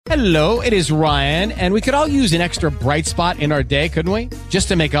Hello, it is Ryan, and we could all use an extra bright spot in our day, couldn't we? Just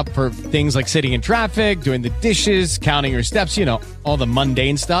to make up for things like sitting in traffic, doing the dishes, counting your steps, you know, all the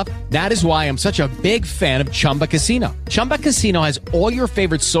mundane stuff. That is why I'm such a big fan of Chumba Casino. Chumba Casino has all your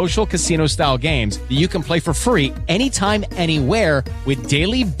favorite social casino-style games that you can play for free anytime, anywhere with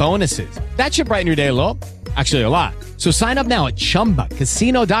daily bonuses. That should brighten your day a little. Actually, a lot. So sign up now at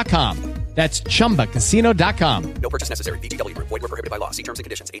ChumbaCasino.com. That's ChumbaCasino.com. No purchase necessary. VGW Group. Void where prohibited by law. See terms and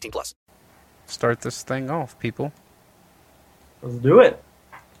conditions. 18+. Start this thing off, people. Let's do it.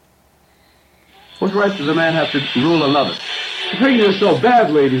 What right does a man have to rule another? The thing is so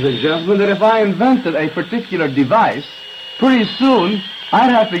bad, ladies and gentlemen, that if I invented a particular device, pretty soon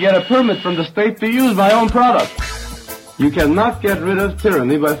I'd have to get a permit from the state to use my own product. You cannot get rid of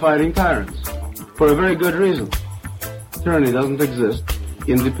tyranny by fighting tyrants. For a very good reason. Tyranny doesn't exist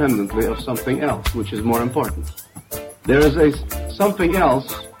independently of something else, which is more important. There is something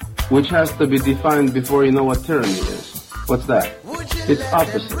else which has to be defined before you know what tyranny is. What's that? It's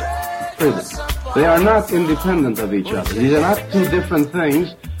opposite. Freedom. They are not independent of each other. These are not two different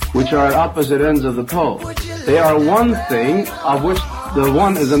things which are at opposite ends of the pole. They are one thing of which the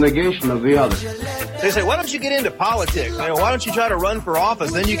one is a negation of the other. They say, why don't you get into politics? You know, why don't you try to run for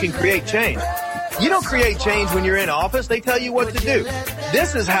office? Then you can create change. You don't create change when you're in office. They tell you what to do.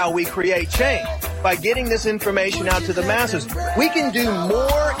 This is how we create change, by getting this information out to the masses. We can do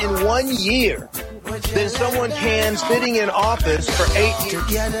more in 1 year than someone can sitting in office for 8 years.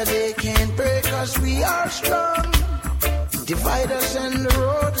 Together they can't break us, we are strong. Divide us and the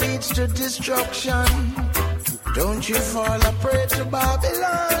road leads to destruction. Don't you fall a prey to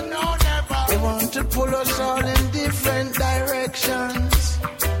Babylon. No, never. They want to pull us all in different directions.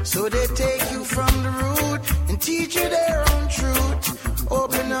 So they take you from the root and teach you their own truth.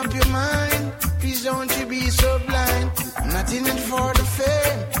 Open up your mind, please don't you be so blind. I'm not in it for the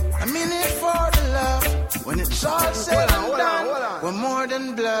fame, I'm in it for the love. When it's all said and done, we're more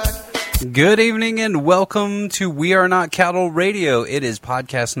than blood. Good evening and welcome to We Are Not Cattle Radio. It is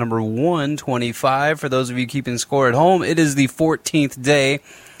podcast number 125. For those of you keeping score at home, it is the 14th day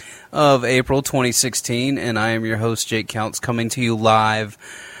of April 2016, and I am your host, Jake Counts, coming to you live,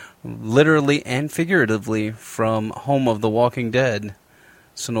 literally and figuratively, from home of the Walking Dead,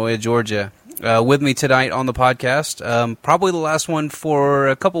 Sonoya, Georgia. With me tonight on the podcast, probably the last one for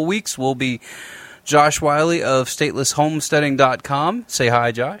a couple weeks, will be Josh Wiley of StatelessHomesteading.com. Say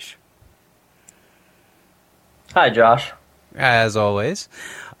hi, Josh. Hi, Josh. As always.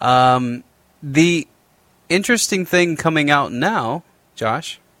 The interesting thing coming out now,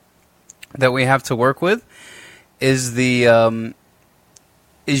 Josh, that we have to work with is the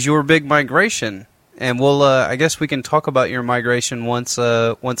is your big migration. And we'll I guess we can talk about your migration once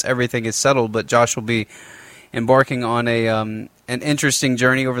everything is settled, but Josh will be embarking on an interesting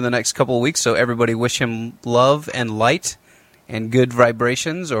journey over the next couple of weeks, so everybody wish him love and light and good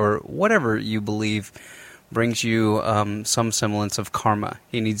vibrations, or whatever you believe brings you some semblance of karma.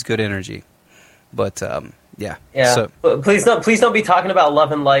 He needs good energy. But yeah. So, please don't be talking about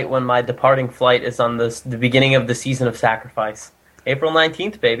love and light when my departing flight is on the beginning of the season of sacrifice. April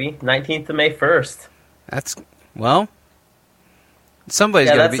 19th, baby. 19th to May 1st. That's, well, somebody's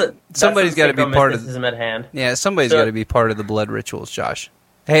got to be part of at hand. Yeah, somebody's got to be part of the blood rituals, Josh.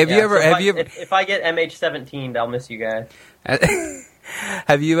 Hey, if I get MH17, I'll miss you guys.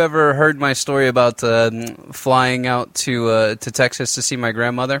 Have you ever heard my story about flying out to Texas to see my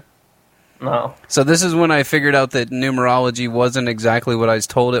grandmother? No. So this is when I figured out that numerology wasn't exactly what I was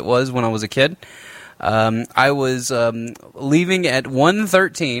told it was when I was a kid. I was leaving at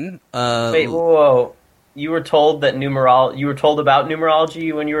 1:13. Wait, whoa! You were told that You were told about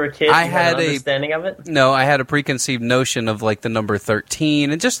numerology when you were a kid. I had an understanding of it. No, I had a preconceived notion of like the number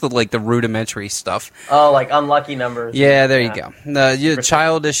 13 and just the rudimentary stuff. Oh, like unlucky numbers. Yeah, there you go.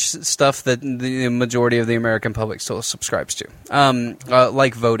 Childish stuff that the majority of the American public still subscribes to,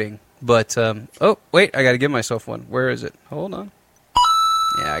 like voting. But oh wait, I got to give myself one. Where is it? Hold on.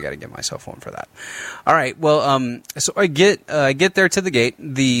 Yeah, I got to give myself one for that. All right. Well, so I get there to the gate.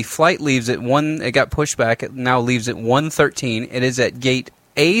 The flight leaves at 1. It got pushed back. It now leaves at 1:13. It is at gate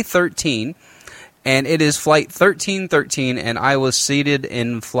A13, and it is flight 1313. And I was seated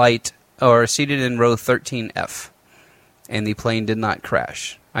in row 13F, and the plane did not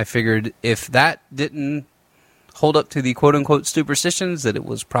crash. I figured if that didn't hold up to the quote unquote superstitions, that it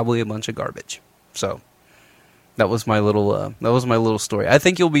was probably a bunch of garbage. So. That was my little story. I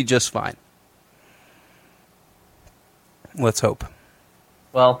think you'll be just fine. Let's hope.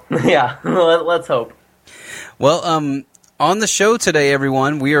 Well, yeah, let's hope. Well, on the show today,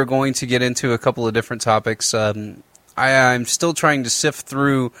 everyone, we are going to get into a couple of different topics. I I'm still trying to sift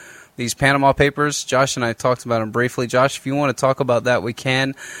through these Panama Papers. Josh and I talked about them briefly. Josh, if you want to talk about that, we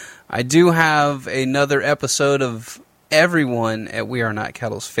can. I do have another episode of everyone at We Are Not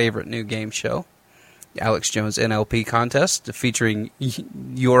Kettle's favorite new game show, Alex Jones NLP Contest, featuring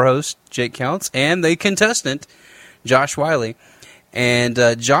your host, Jake Counts, and the contestant, Josh Wiley. And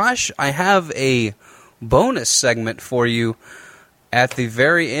Josh, I have a bonus segment for you at the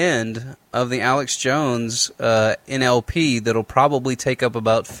very end of the Alex Jones NLP that'll probably take up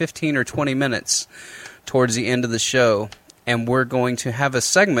about 15 or 20 minutes towards the end of the show. And we're going to have a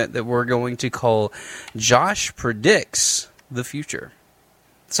segment that we're going to call Josh Predicts the Future.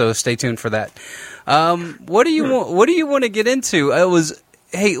 So stay tuned for that. What do you want to get into?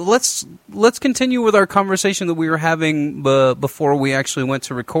 Hey, let's continue with our conversation that we were having before we actually went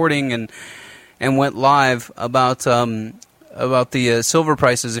to recording and went live about the silver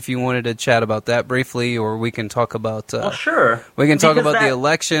prices. If you wanted to chat about that briefly, or we can talk about. Well, sure. We can talk about the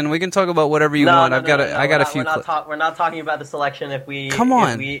election. We can talk about whatever you want. I got a few. We're not talking about this election. Come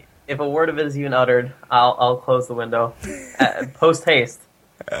on. If a word of it is even uttered, I'll close the window. Post haste.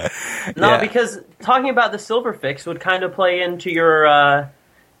 Because talking about the silver fix would kind of play into our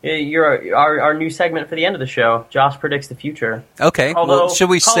new segment for the end of the show. Josh predicts the future. Okay. Well, should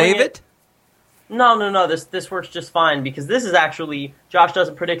we save it? No. This works just fine, because this is actually, Josh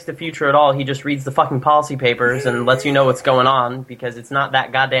doesn't predict the future at all. He just reads the fucking policy papers and lets you know what's going on, because it's not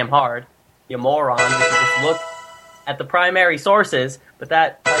that goddamn hard. You moron. You can just look at the primary sources, but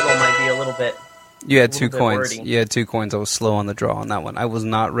that title might be a little bit. You had 2 coins. Wordy. You had 2 coins. I was slow on the draw on that one. I was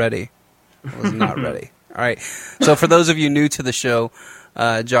not ready. Ready. All right. So for those of you new to the show,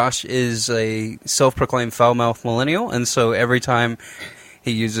 Josh is a self-proclaimed foul-mouthed millennial, and so every time he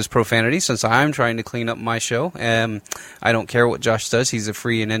uses profanity, since I'm trying to clean up my show, I don't care what Josh does. He's a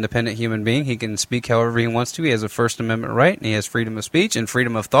free and independent human being. He can speak however he wants to. He has a First Amendment right, and he has freedom of speech and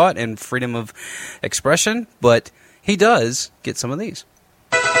freedom of thought and freedom of expression, but he does get some of these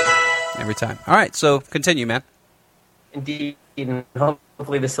every time. All right, so continue, man. Indeed, and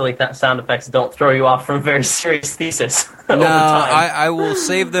hopefully the silly sound effects don't throw you off from a very serious thesis. No, I will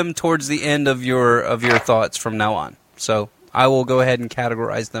save them towards the end of your thoughts from now on. So I will go ahead and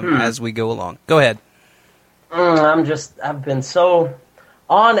categorize them as we go along. Go ahead. I've been so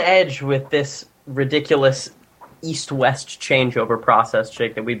on edge with this ridiculous east-west changeover process,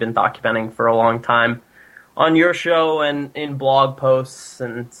 Jake, that we've been documenting for a long time on your show and in blog posts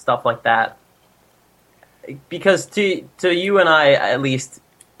and stuff like that. Because to you and I, at least,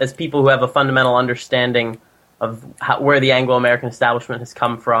 as people who have a fundamental understanding of where the Anglo-American establishment has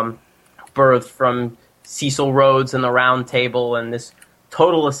come from, birthed from Cecil Rhodes and the Round Table, and this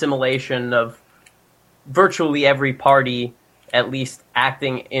total assimilation of virtually every party, at least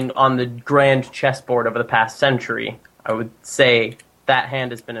acting on the grand chessboard over the past century, I would say that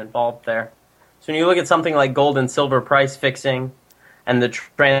hand has been involved there. So when you look at something like gold and silver price fixing and the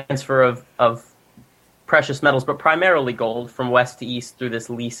transfer of precious metals, but primarily gold, from west to east through this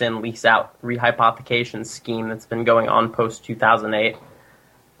lease-in, lease-out rehypothecation scheme that's been going on post-2008,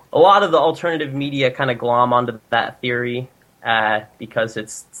 a lot of the alternative media kind of glom onto that theory because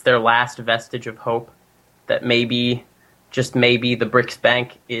it's their last vestige of hope that maybe, just maybe, the BRICS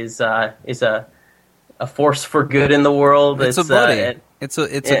Bank is a force for good in the world. It's a buddy. It's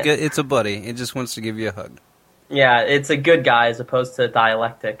a buddy. It just wants to give you a hug. Yeah, it's a good guy as opposed to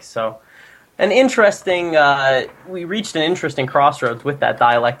dialectic. So, we reached an interesting crossroads with that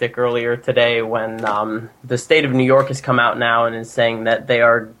dialectic earlier today when the state of New York has come out now and is saying that they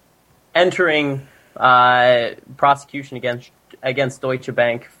are entering prosecution against Deutsche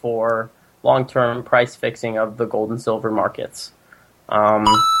Bank for long-term price fixing of the gold and silver markets. And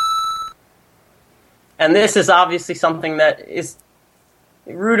this is obviously something that is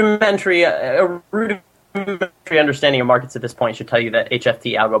a rudimentary understanding of markets at this point should tell you that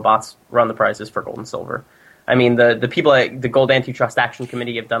HFT algo bots run the prices for gold and silver. I mean, the people at the Gold Antitrust Action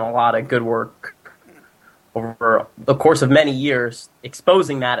Committee have done a lot of good work over the course of many years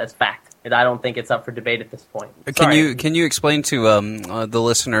exposing that as fact. And I don't think it's up for debate at this point. Can you explain to the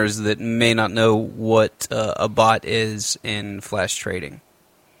listeners that may not know what a bot is in flash trading?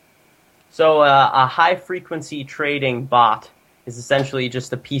 So a high-frequency trading bot is essentially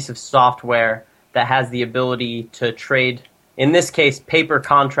just a piece of software that has the ability to trade, in this case, paper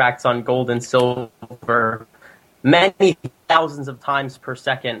contracts on gold and silver many thousands of times per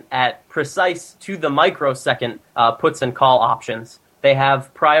second at precise to the microsecond puts and call options. They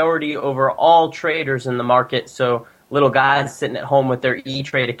have priority over all traders in the market, so little guys sitting at home with their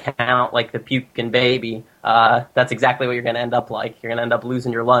E-Trade account like the pukin' baby, that's exactly what you're going to end up like. You're going to end up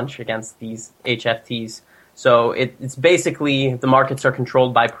losing your lunch against these HFTs. So it's basically the markets are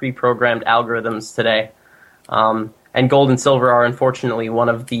controlled by pre-programmed algorithms today. And gold and silver are unfortunately one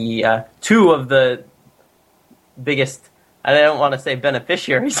of the two of the biggest, I don't want to say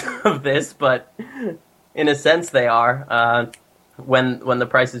beneficiaries of this, but in a sense they are when the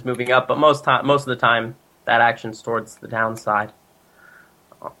price is moving up. But most of the time, that action's towards the downside.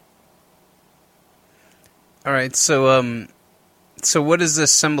 All right, so what does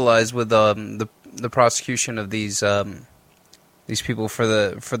this symbolize with the prosecution of these people for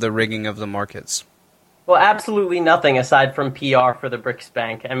the rigging of the markets? Well, absolutely nothing aside from PR for the BRICS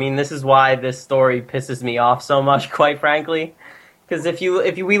Bank. I mean, this is why this story pisses me off so much, quite frankly. Because if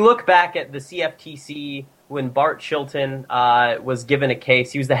we look back at the CFTC when Bart Chilton was given a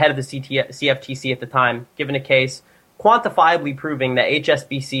case, he was the head of the CFTC at the time, given a case quantifiably proving that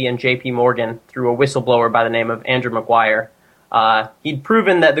HSBC and JP Morgan, through a whistleblower by the name of Andrew Maguire, he'd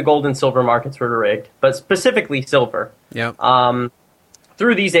proven that the gold and silver markets were rigged, but specifically silver. Yep.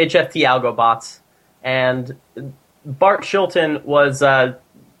 Through these HFT algo bots. And Bart Chilton was followed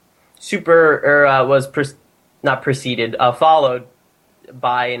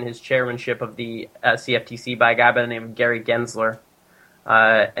by, in his chairmanship of the CFTC, by a guy by the name of Gary Gensler.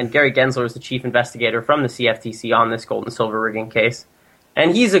 And Gary Gensler is the chief investigator from the CFTC on this gold and silver rigging case.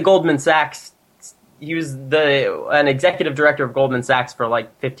 And he's a Goldman Sachs. He was an executive director of Goldman Sachs for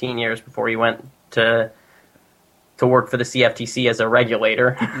like 15 years before he went to work for the CFTC as a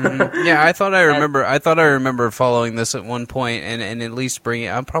regulator. Mm-hmm. Yeah, I thought I remember following this at one point and at least bringing.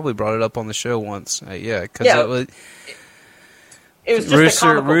 I probably brought it up on the show once. Because it was just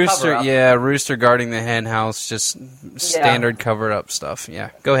a Rooster. Yeah, Rooster guarding the hen house, just standard cover up stuff. Yeah,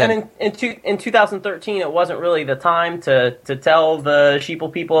 go ahead. And in 2013, it wasn't really the time to tell the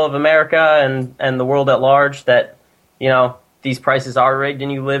sheeple people of America and the world at large that these prices are rigged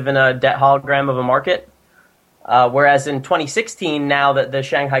and you live in a debt hologram of a market. Whereas in 2016, now that the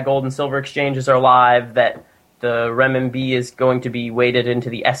Shanghai Gold and Silver exchanges are live, that the renminbi is going to be weighted into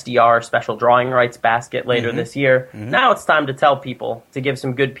the SDR special drawing rights basket later this year, now it's time to tell people to give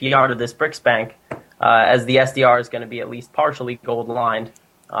some good PR to this BRICS Bank, as the SDR is going to be at least partially gold-lined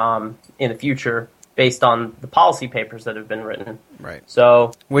in the future based on the policy papers that have been written. Right.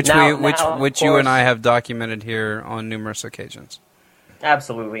 So which you and I have documented here on numerous occasions.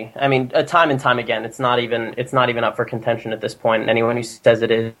 Absolutely. I mean, time and time again, it's not even up for contention at this point. Anyone who says it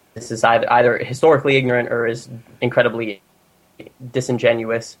is either historically ignorant or is incredibly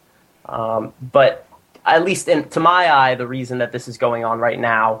disingenuous. But at least to my eye, the reason that this is going on right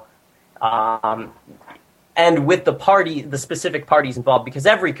now, and with the specific parties involved, because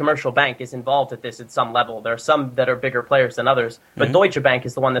every commercial bank is involved at this at some level. There are some that are bigger players than others, but Deutsche Bank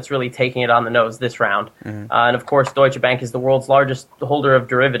is the one that's really taking it on the nose this round. And of course, Deutsche Bank is the world's largest holder of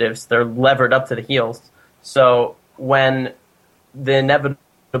derivatives. They're levered up to the heels. So when the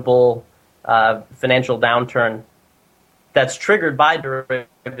inevitable financial downturn that's triggered by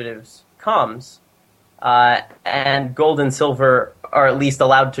derivatives comes, and gold and silver are at least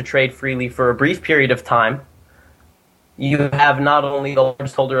allowed to trade freely for a brief period of time, you have not only the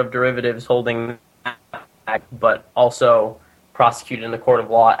largest holder of derivatives holding that, but also prosecuted in the court of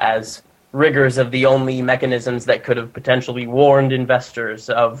law as riggers of the only mechanisms that could have potentially warned investors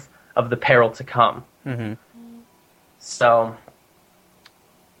of the peril to come. Mm-hmm. So,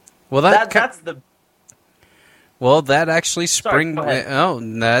 well, that actually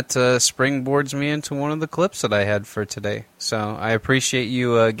springboards me into one of the clips that I had for today. So I appreciate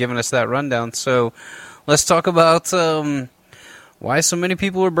you giving us that rundown. So let's talk about why so many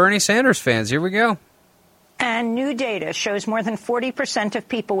people are Bernie Sanders fans. Here we go. And new data shows more than 40% of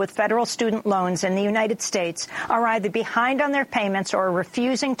people with federal student loans in the United States are either behind on their payments or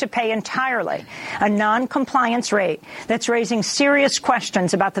refusing to pay entirely, a non-compliance rate that's raising serious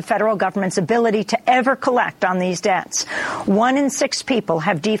questions about the federal government's ability to ever collect on these debts. 1 in 6 people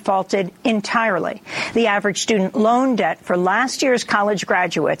have defaulted entirely. The average student loan debt for last year's college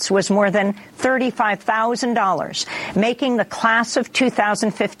graduates was more than $35,000, making the class of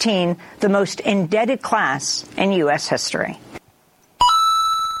 2015 the most indebted class in U.S. history.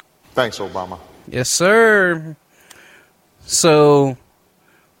 Thanks, Obama. Yes, sir. So,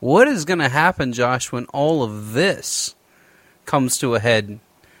 what is going to happen, Josh, when all of this comes to a head?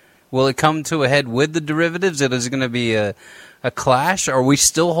 Will it come to a head with the derivatives? Is it going to be a clash? Are we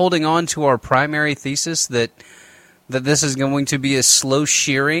still holding on to our primary thesis that this is going to be a slow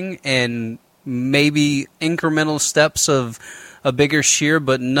shearing and maybe incremental steps of a bigger shear,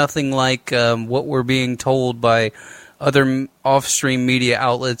 but nothing like what we're being told by other off-stream media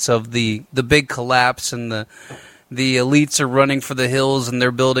outlets of the big collapse and the elites are running for the hills and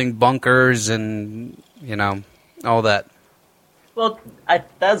they're building bunkers and all that. Well,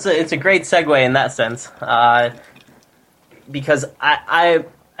 it's a great segue in that sense, because I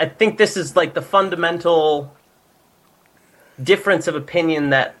think this is like the fundamental difference of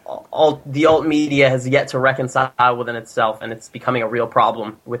opinion that the alt media has yet to reconcile within itself, and it's becoming a real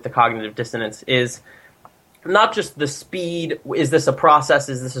problem with the cognitive dissonance, is not just the speed. Is this a process?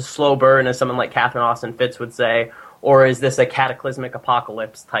 Is this a slow burn, as someone like Catherine Austin Fitts would say? Or is this a cataclysmic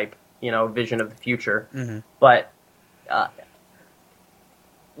apocalypse type, vision of the future? Mm-hmm. But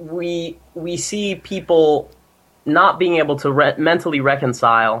we see people not being able to mentally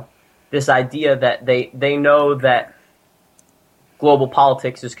reconcile this idea that they know that global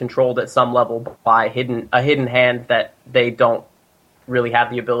politics is controlled at some level by a hidden hand that they don't really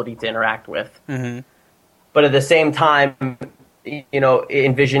have the ability to interact with. Mm-hmm. But at the same time,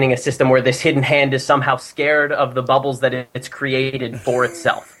 envisioning a system where this hidden hand is somehow scared of the bubbles that it's created for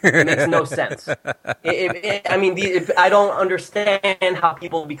itself. It makes no sense. I don't understand how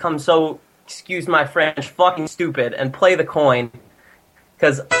people become so, excuse my French, fucking stupid and play the coin.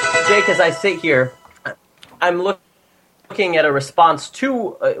 Because, Jake, as I sit here, I'm looking at a response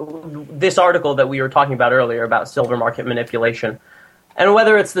to this article that we were talking about earlier about silver market manipulation. And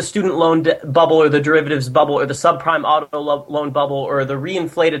whether it's the student loan bubble or the derivatives bubble or the subprime auto loan bubble or the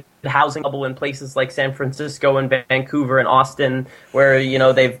reinflated housing bubble in places like San Francisco and Vancouver and Austin, where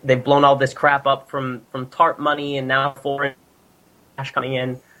they've blown all this crap up from TARP money and now foreign cash coming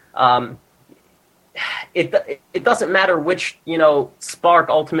in, it doesn't matter which spark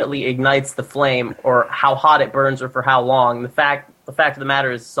ultimately ignites the flame or how hot it burns or for how long. The fact of the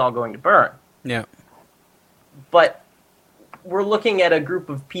matter is it's all going to burn. Yeah. But we're looking at a group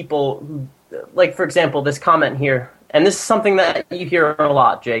of people who, like, for example, this comment here, and this is something that you hear a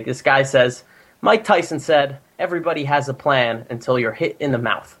lot, Jake. This guy says, Mike Tyson said, everybody has a plan until you're hit in the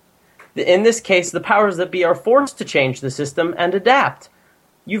mouth. In this case, the powers that be are forced to change the system and adapt.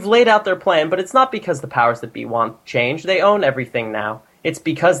 You've laid out their plan, but it's not because the powers that be want change. They own everything now. It's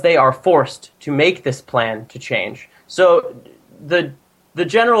because they are forced to make this plan to change. So the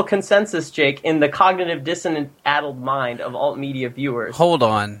general consensus, Jake, in the cognitive dissonant addled mind of alt media viewers, hold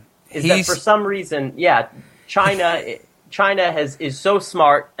on, is that for some reason, China is so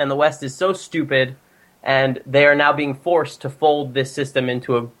smart and the West is so stupid, and they are now being forced to fold this system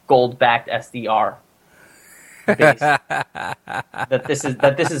into a gold-backed SDR base.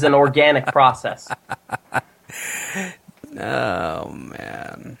 that this is an organic process. Oh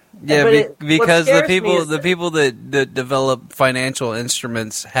man. Yeah, because the people that develop financial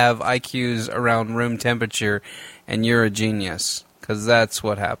instruments have IQs around room temperature, and you're a genius, because that's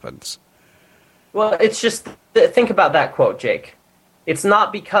what happens. Well, it's just, think about that quote, Jake. It's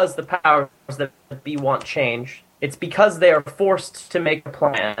not because the powers that be want change. It's because they are forced to make a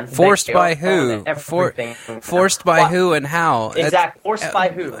plan. Forced by who? Forced by who and how? Exactly. Forced by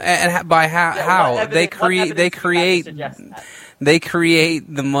who? And by how? They create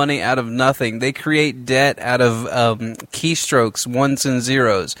the money out of nothing. They create debt out of keystrokes, ones and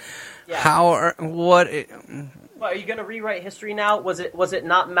zeros. Yeah. What? Well, are you going to rewrite history now? Was it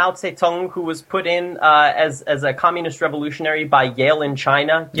not Mao Zedong who was put in as a communist revolutionary by Yale in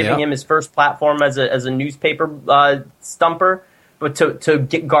China, giving him his first platform as a newspaper stumper, but to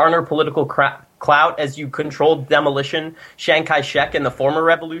garner political clout as you controlled demolition, Chiang Kai-shek and the former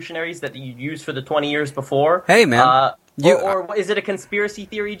revolutionaries that you used for the 20 years before? Hey, man. Or is it a conspiracy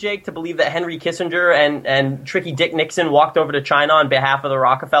theory, Jake, to believe that Henry Kissinger and Tricky Dick Nixon walked over to China on behalf of the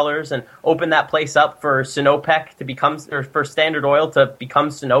Rockefellers and opened that place up for Sinopec to become, or for Standard Oil to become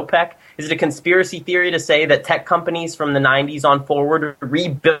Sinopec? Is it a conspiracy theory to say that tech companies from the 90s on forward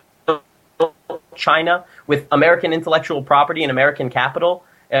rebuilt China with American intellectual property and American capital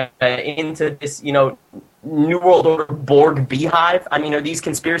into this, New World Order Borg beehive? I mean, are these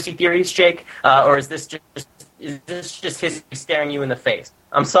conspiracy theories, Jake, or is this just history staring you in the face?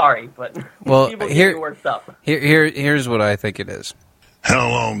 I'm sorry, but people get worked up. Here's what I think it is. How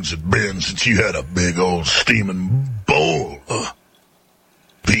long's it been since you had a big old steaming bowl of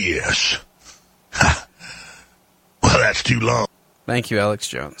BS? Well, that's too long. Thank you, Alex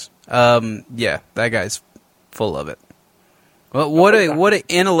Jones. Yeah, that guy's full of it. Well, what an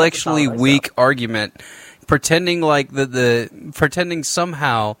intellectually weak argument, pretending like pretending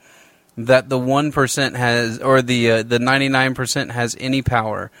somehow that the 1% has, or the 99% has any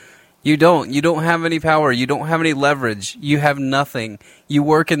power. You don't. You don't have any power. You don't have any leverage. You have nothing. You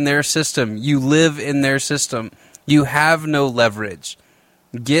work in their system. You live in their system. You have no leverage.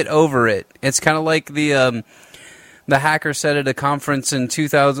 Get over it. It's kind of like the hacker said at a conference in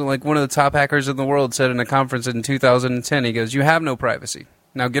 2000, like one of the top hackers in the world said in a conference in 2010, he goes, "You have no privacy.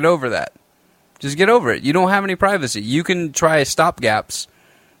 Now get over that. Just get over it. You don't have any privacy. You can try stopgaps,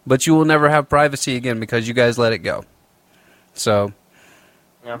 but you will never have privacy again because you guys let it go. So,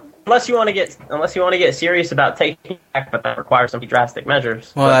 yeah. Unless you want to get serious about taking back, but that requires some drastic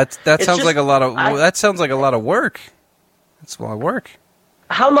measures. Well, that sounds like a lot of work. That's a lot of work.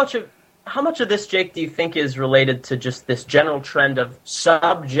 How much of this, Jake, do you think is related to just this general trend of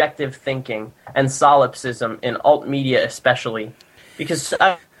subjective thinking and solipsism in alt media, especially? Because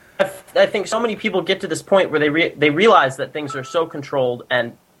I think so many people get to this point where they realize that things are so controlled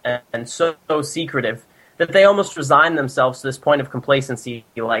and so secretive that they almost resign themselves to this point of complacency,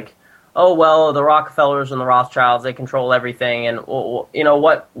 like, oh, well, the Rockefellers and the Rothschilds, they control everything, and, you know,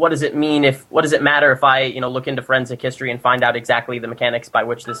 what does it mean what does it matter if I, you know, look into forensic history and find out exactly the mechanics by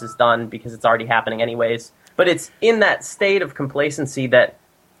which this is done, because it's already happening anyways. But it's in that state of complacency that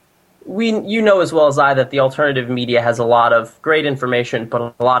you know as well as I that the alternative media has a lot of great information,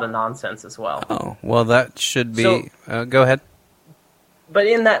 but a lot of nonsense as well. Oh, well, that should be... go ahead. But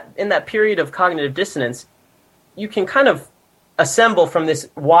in that period of cognitive dissonance, you can kind of assemble from this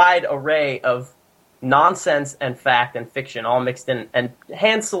wide array of nonsense and fact and fiction all mixed in and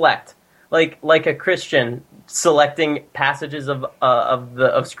hand select, like a Christian selecting passages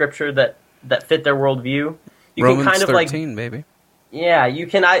of scripture that fit their worldview. You Romans can kind of 13, baby. Yeah, you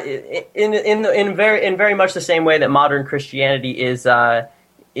can. In very much the same way that modern Christianity is a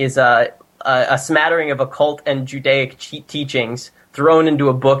smattering of occult and Judaic teachings thrown into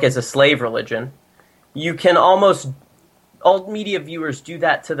a book as a slave religion. You can almost alt media viewers do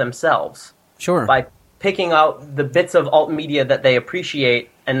that to themselves. Sure. By picking out the bits of alt media that they appreciate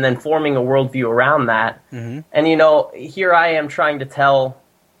and then forming a worldview around that. Mm-hmm. And you know, here I am trying to tell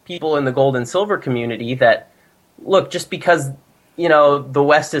people in the gold and silver community that, look, just because, you know, the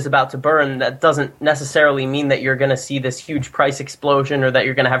West is about to burn, that doesn't necessarily mean that you're going to see this huge price explosion or that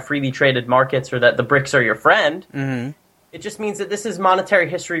you're going to have freely traded markets or that the BRICS are your friend. Mm-hmm. It just means that this is monetary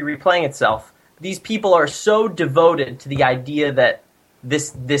history replaying itself. These people are so devoted to the idea that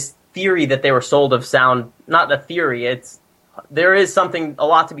this theory that they were sold of sound, not a theory, there is a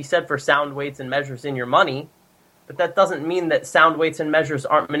lot to be said for sound weights and measures in your money, but that doesn't mean that sound weights and measures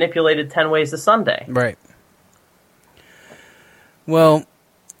aren't manipulated 10 ways a Sunday. Right. Well,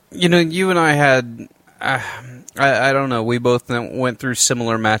 you know, you and I had, I don't know, we both went through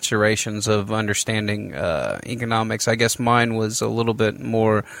similar maturations of understanding economics. I guess mine was a little bit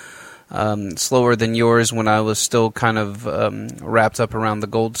more slower than yours when I was still kind of wrapped up around the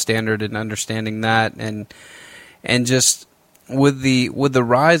gold standard and understanding that, and just with the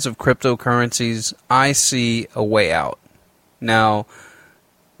rise of cryptocurrencies, I see a way out. Now,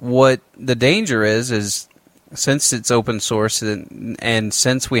 what the danger is since it's open source and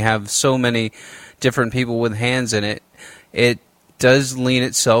since we have so many different people with hands in it, it does lean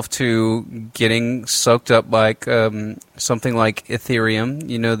itself to getting soaked up like something like Ethereum,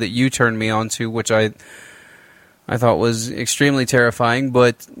 you know, that you turned me on to, which I thought was extremely terrifying.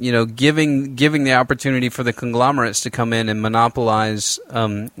 But, you know, giving the opportunity for the conglomerates to come in and monopolize,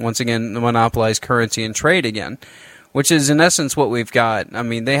 once again, monopolize currency and trade again, which is in essence what we've got. I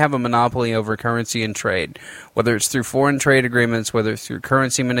mean, they have a monopoly over currency and trade, whether it's through foreign trade agreements, whether it's through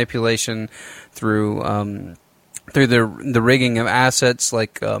currency manipulation, through the rigging of assets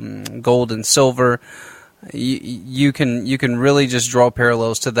like gold and silver. You can really just draw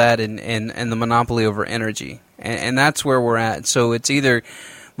parallels to that and the monopoly over energy, and that's where we're at. So it's either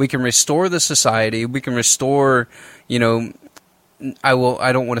we can restore the society, we can restore, you know,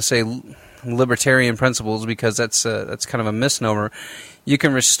 I don't want to say libertarian principles because that's kind of a misnomer. You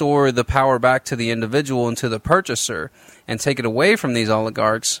can restore the power back to the individual and to the purchaser and take it away from these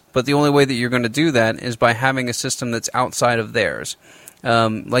oligarchs, but the only way that you're going to do that is by having a system that's outside of theirs.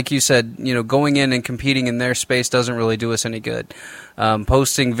 Like you said, you know, going in and competing in their space doesn't really do us any good.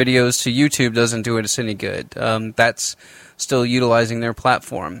 Posting videos to YouTube doesn't do us any good. That's still utilizing their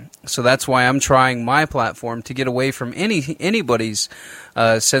platform. So that's why I'm trying my platform to get away from anybody's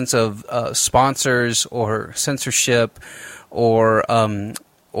sense of sponsors or censorship or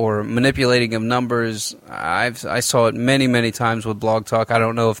manipulating of numbers. I saw it many times with Blog Talk. I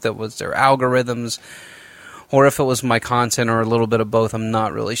don't know if that was their algorithms or if it was my content or a little bit of both. I'm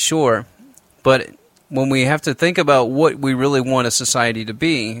not really sure. But when we have to think about what we really want a society to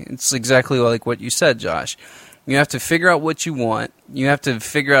be, it's exactly like what you said, Josh. You have to figure out what you want. You have to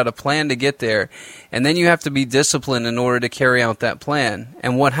figure out a plan to get there. And then you have to be disciplined in order to carry out that plan.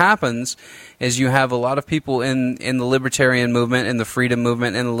 And what happens is you have a lot of people in the libertarian movement, in the freedom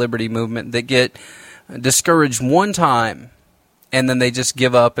movement, and the liberty movement that get discouraged one time. and then they just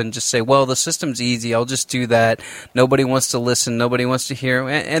give up and just say, well, the system's easy, I'll just do that. Nobody wants to listen, nobody wants to hear,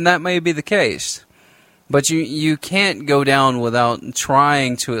 and that may be the case. But you can't go down without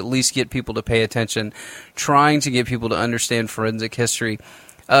trying to at least get people to pay attention, trying to get people to understand forensic history.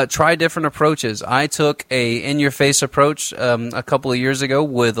 Try different approaches. I took a in-your-face approach a couple of years ago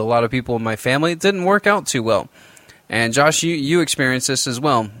with a lot of people in my family. It didn't work out too well. And Josh, you experienced this as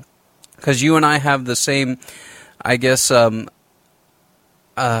well, because you and I have the same, I guess,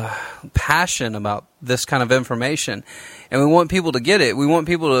 passion about this kind of information. And we want people to get it. We want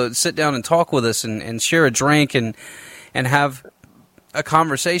people to sit down and talk with us and share a drink and have a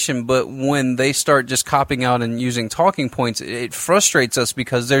conversation. But when they start just copying out and using talking points, it frustrates us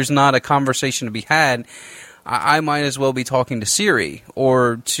because there's not a conversation to be had. I might as well be talking to Siri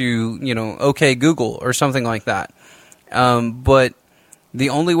or to, OK Google or something like that. But the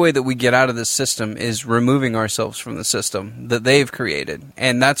only way that we get out of this system is removing ourselves from the system that they've created.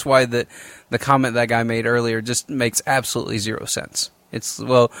 And that's why the comment that guy made earlier just makes absolutely zero sense. It's,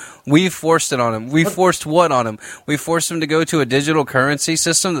 well, we forced it on him. We forced what on him? We forced him to go to a digital currency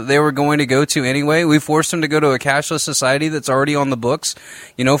system that they were going to go to anyway. We forced him to go to a cashless society that's already on the books,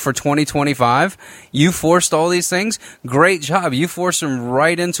 for 2025. You forced all these things. Great job. You forced them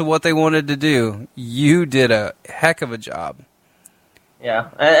right into what they wanted to do. You did a heck of a job. Yeah,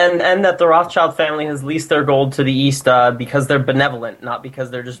 and that the Rothschild family has leased their gold to the East because they're benevolent, not because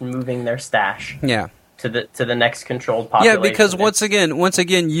they're just moving their stash. Yeah. To the next controlled population. Yeah, because once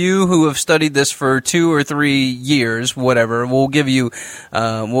again, you who have studied this for 2 or 3 years, whatever, we'll give you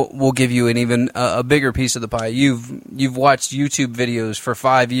an even a bigger piece of the pie. You've watched YouTube videos for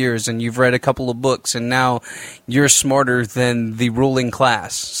 5 years, and you've read a couple of books, and now you're smarter than the ruling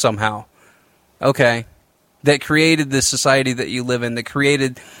class somehow. Okay. That created the society that you live in, that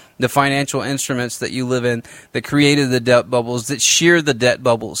created the financial instruments that you live in, that created the debt bubbles, that shear the debt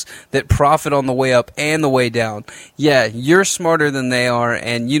bubbles, that profit on the way up and the way down. Yeah, you're smarter than they are,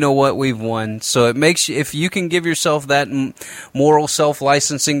 and you know what? We've won. So it makes you, if you can give yourself that moral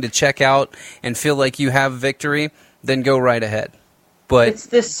self-licensing to check out and feel like you have victory, then go right ahead. But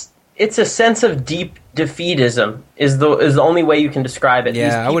it's a sense of deep defeatism is the only way you can describe it. Yeah,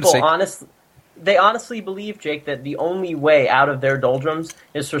 These people, I would say. They honestly believe, Jake, that the only way out of their doldrums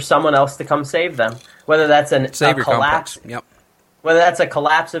is for someone else to come save them. Whether that's a collapse, yep. Whether that's a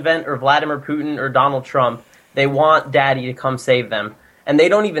collapse event or Vladimir Putin or Donald Trump, they want Daddy to come save them, and they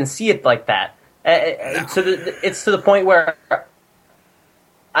don't even see it like that. It's to the point where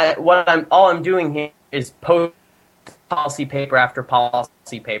all I'm doing here is post policy paper after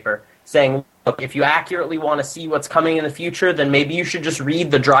policy paper saying, look, if you accurately want to see what's coming in the future, then maybe you should just read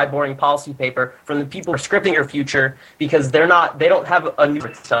the dry, boring policy paper from the people who are scripting your future, because they don't have a new to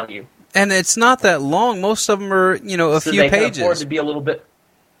tell you. And it's not that long. Most of them are, a few they pages. Can afford to be a little bit.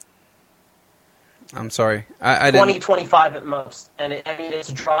 I'm sorry, I 20, didn't. 25 at most, and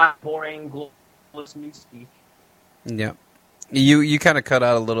it's dry, boring, globalist newspeak. Yeah, you kind of cut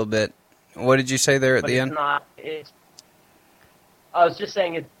out a little bit. What did you say there at the end? I was just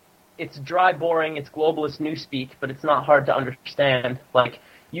saying it's dry, boring, it's globalist newspeak, but it's not hard to understand. Like,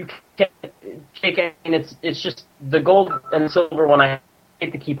 you can take it, and it's just the gold and silver one. I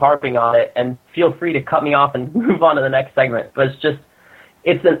hate to keep harping on it, and feel free to cut me off and move on to the next segment. But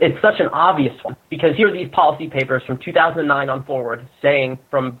it's such an obvious one, because here are these policy papers from 2009 on forward saying,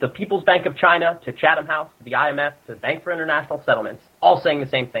 from the People's Bank of China to Chatham House to the IMF to the Bank for International Settlements, all saying the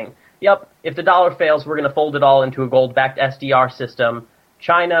same thing. Yep, if the dollar fails, we're going to fold it all into a gold-backed SDR system.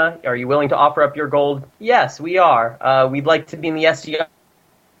 China, are you willing to offer up your gold? Yes, we are. We'd like to be in the SDR.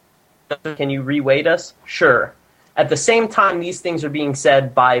 Can you re-weight us? Sure. At the same time, these things are being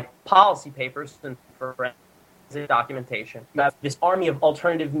said by policy papers and forensic documentation. You have this army of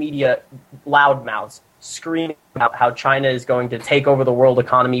alternative media loudmouths screaming about how China is going to take over the world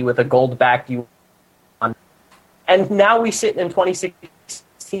economy with a gold-backed yuan. And now we sit in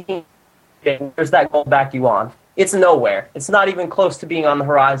 2016. Where's that gold-backed yuan? It's nowhere. It's not even close to being on the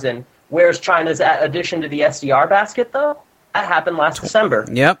horizon. Where's China's addition to the SDR basket, though? That happened last December.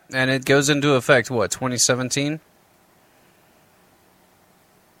 Yep, and it goes into effect, 2017?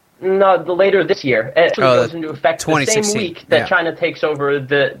 No, later this year. It goes into effect the same week that China takes over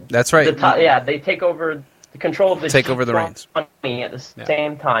the... That's right. They take over the control of the... Take over the reins. ...money at the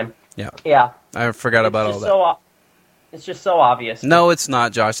same time. Yeah. Yeah. I forgot about all that. It's just so obvious. No, it's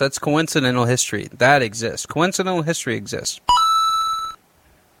not, Josh. That's coincidental history. That exists. Coincidental history exists.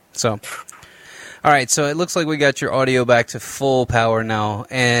 So, all right. So it looks like we got your audio back to full power now,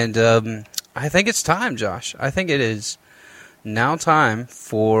 and I think it's time, Josh. I think it is now time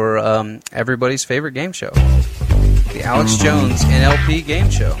for everybody's favorite game show. The Alex Jones NLP Game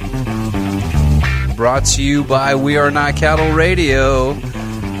Show. Brought to you by We Are Not Cattle Radio.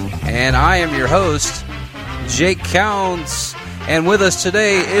 And I am your host, Jake Counts. And with us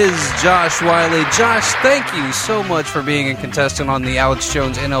today is Josh Wiley. Josh, thank you so much for being a contestant on the Alex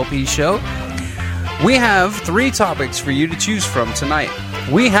Jones NLP Show. We have 3 topics for you to choose from tonight.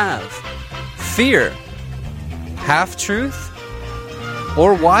 We have fear, half-truth,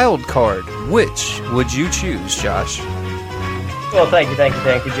 or wild card. Which would you choose, Josh? Well, thank you,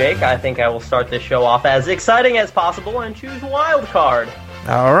 Jake. I think I will start this show off as exciting as possible and choose wild card.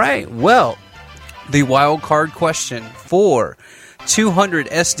 All right. Well, the wild card question for 200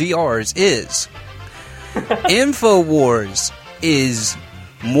 SDRs is: InfoWars is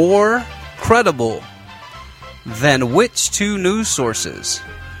more credible than which 2 news sources?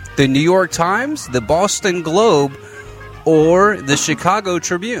 The New York Times, the Boston Globe, or the Chicago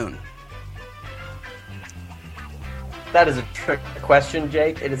Tribune? That is a trick question,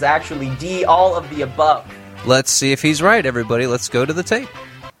 Jake. It is actually D, all of the above. Let's see if he's right, everybody. Let's go to the tape.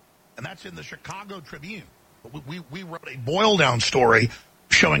 And that's in the Chicago Tribune. We wrote a boil-down story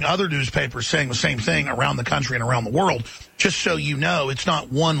showing other newspapers saying the same thing around the country and around the world, just so you know it's not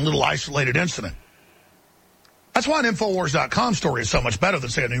one little isolated incident. That's why an Infowars.com story is so much better than,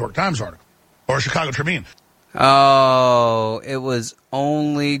 say, a New York Times article or a Chicago Tribune. Oh, it was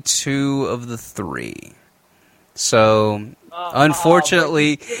only 2 of the 3. So,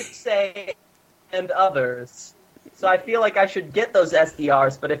 unfortunately... But you did say and others. So I feel like I should get those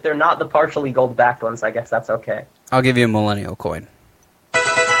SDRs, but if they're not the partially gold-backed ones, I guess that's okay. I'll give you a millennial coin.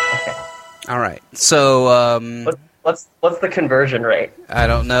 Okay. All right. So, what's the conversion rate? I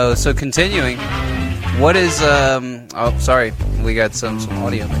don't know. So, continuing... What is, oh, sorry, we got some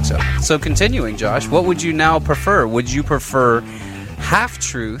audio mix-up. So continuing, Josh, what would you now prefer? Would you prefer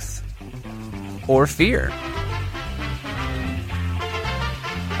half-truth or fear?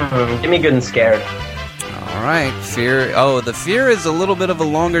 Give me good and scared. All right, fear. Oh, the fear is a little bit of a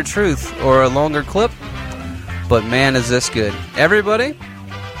longer truth or a longer clip, but man, is this good. Everybody,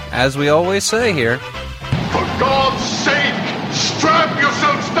 as we always say here, For God's sake, strap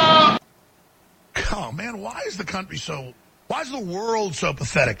yourselves down! Oh, man, why is the world so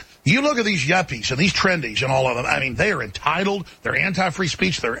pathetic? You look at these yuppies and these trendies and all of them. I mean, they are entitled. They're anti-free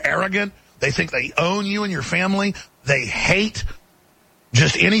speech. They're arrogant. They think they own you and your family. They hate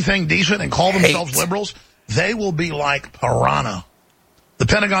just anything decent and call themselves liberals. They will be like piranha. The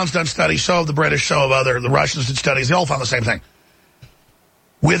Pentagon's done studies, so have the British, so have the Russians did studies. They all found the same thing.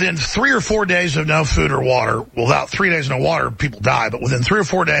 Within 3 or 4 days of no food or water, well, without 3 days of no water, people die, but within 3 or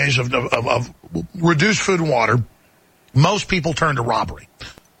 4 days of reduced food and water, most people turn to robbery.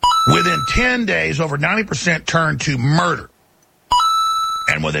 Within 10 days, over 90% turn to murder.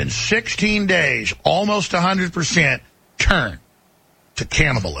 And within 16 days, almost 100% turn to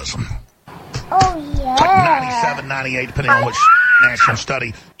cannibalism. Oh, yeah. Like 97, 98, depending on which national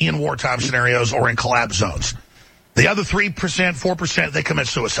study, in wartime scenarios or in collapse zones. The other 3%, 4%, they commit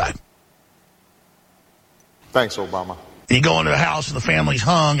suicide. Thanks, Obama. And you go into a house and the family's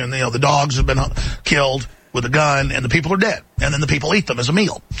hung and, the dogs have been killed with a gun and the people are dead. And then the people eat them as a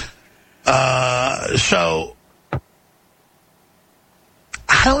meal. So,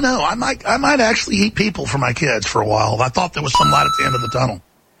 I don't know. I might actually eat people for my kids for a while. I thought there was some light at the end of the tunnel.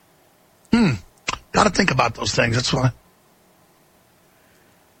 Got to think about those things. That's why.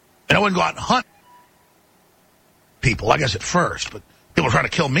 And I wouldn't go out and hunt people, I guess, at first. But people are trying to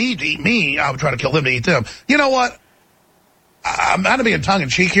kill me to eat me. I would try to kill them to eat them. You know what? I'm not being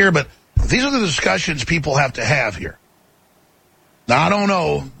tongue-in-cheek here, but these are the discussions people have to have here. Now, I don't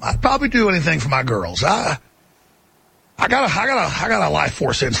know. I'd probably do anything for my girls. I got a life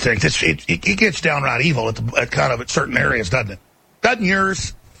force instinct. It gets downright evil at certain areas, doesn't it? Doesn't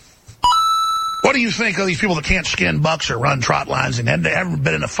yours? What do you think of these people that can't skin bucks or run trot lines and haven't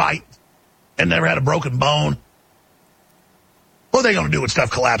been in a fight and never had a broken bone? What are they going to do when stuff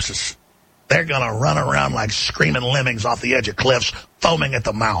collapses? They're going to run around like screaming lemmings off the edge of cliffs, foaming at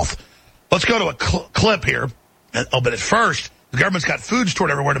the mouth. Let's go to a clip here. But at first, the government's got food stored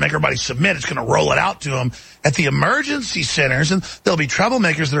everywhere to make everybody submit. It's going to roll it out to them at the emergency centers, and there'll be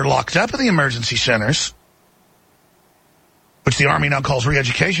troublemakers that are locked up in the emergency centers, which the Army now calls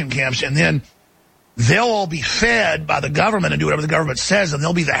re-education camps, and then they'll all be fed by the government and do whatever the government says, and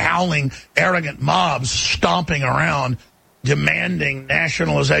they'll be the howling, arrogant mobs stomping around, demanding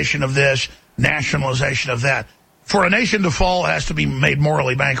nationalization of this, nationalization of that. For a nation to fall, it has to be made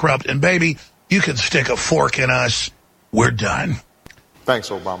morally bankrupt, and baby, you can stick a fork in us. We're done. Thanks,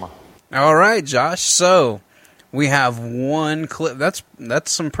 Obama. All right, Josh. So we have one clip. That's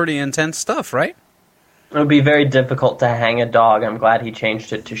some pretty intense stuff, right? It would be very difficult to hang a dog. I'm glad he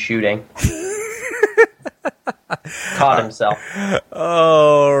changed it to shooting. Caught himself.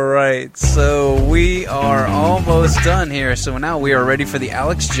 All right, so we are almost done here. So now we are ready for the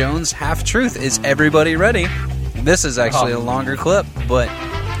Alex Jones half-truth. Is everybody ready? This is actually a longer clip, but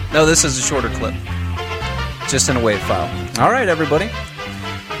no, this is a shorter clip. Just in a WAV file. All right, everybody.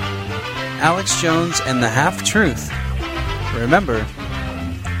 Alex Jones and the half-truth. Remember,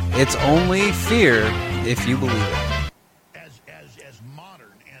 it's only fear if you believe it. As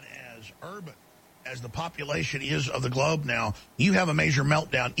modern and as urban as the population is of the globe now, you have a major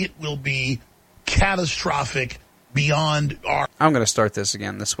meltdown. It will be catastrophic beyond our... I'm going to start this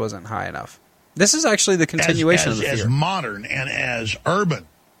again. This wasn't high enough. This is actually the continuation of the fear. As modern and as urban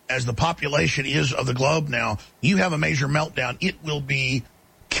as the population is of the globe now, you have a major meltdown. It will be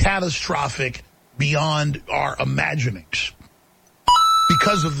catastrophic beyond our imaginings.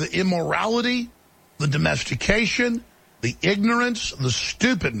 Because of the immorality, the domestication, the ignorance, the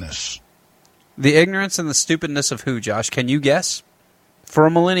stupidness. The ignorance and the stupidness of who, Josh? Can you guess? For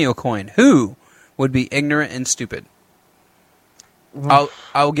a millennial coin, who would be ignorant and stupid?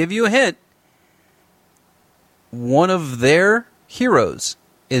 I'll give you a hint. One of their heroes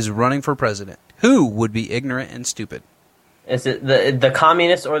is running for president. Who would be ignorant and stupid? Is it the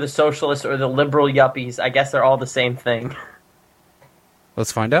communists or the socialists or the liberal yuppies? I guess they're all the same thing.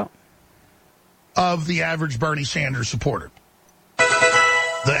 Let's find out. Of the average Bernie Sanders supporter.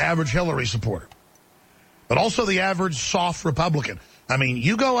 The average Hillary supporter. But also the average soft Republican. I mean,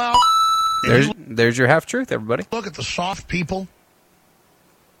 you go out... There's your half-truth, everybody. Look at the soft people.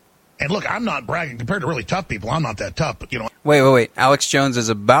 And look, I'm not bragging. Compared to really tough people, I'm not that tough. But, you know... Wait. Alex Jones is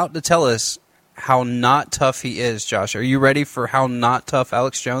about to tell us how not tough he is, Josh. Are you ready for how not tough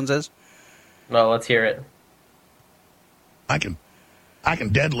Alex Jones is? No, let's hear it. I can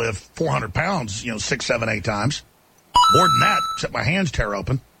deadlift 400 pounds, 6, 7, 8 times. More than that, except my hands tear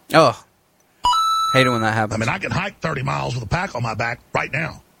open. Oh. Hate it when that happens. I mean, I can hike 30 miles with a pack on my back right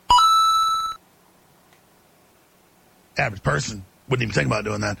now. Average person wouldn't even think about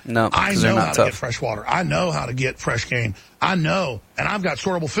doing that. No, I know how to tough. get fresh water. I know how to get fresh game. I know, and I've got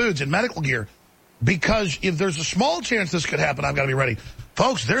sortable foods and medical gear. Because if there's a small chance this could happen, I've got to be ready.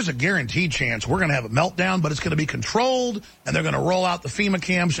 Folks, there's a guaranteed chance we're going to have a meltdown, but it's going to be controlled, and they're going to roll out the FEMA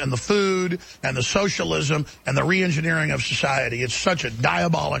camps and the food and the socialism and the re-engineering of society. It's such a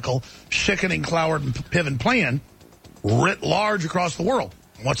diabolical, sickening, Cloward and Piven plan writ large across the world.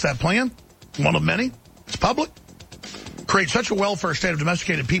 What's that plan? One of many. It's public. Create such a welfare state of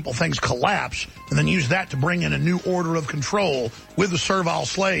domesticated people, things collapse, and then use that to bring in a new order of control with the servile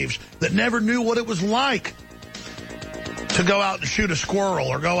slaves that never knew what it was like to go out and shoot a squirrel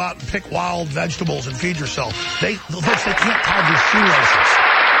or go out and pick wild vegetables and feed yourself. They can't tie their shoelaces.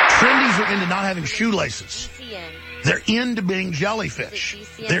 Trendies are into not having shoelaces. They're into being jellyfish.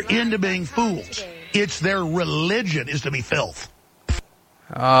 They're into being fools. It's their religion is to be filth.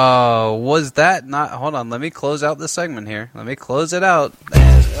 Oh, was that not... Hold on, let me close out this segment here. Let me close it out.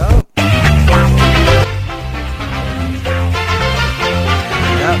 Oh.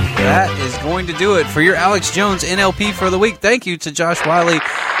 Yep, that is going to do it for your Alex Jones NLP for the week. Thank you to Josh Wiley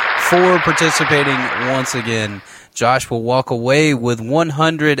for participating once again. Josh will walk away with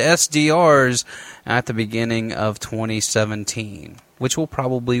 100 SDRs at the beginning of 2017, which will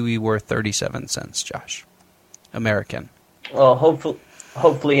probably be worth 37 cents, Josh. American. Well,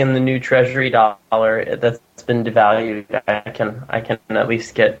 hopefully in the new Treasury dollar that's been devalued, I can at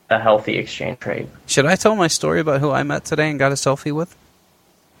least get a healthy exchange rate. Should I tell my story about who I met today and got a selfie with?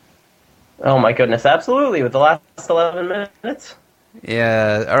 Oh my goodness, absolutely. With the last 11 minutes?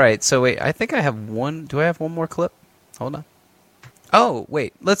 Yeah, all right. So wait, I think I have one. Do I have one more clip? Hold on. Oh,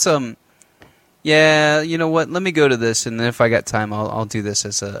 wait. Let's yeah, you know what? Let me go to this, and then if I got time, I'll do this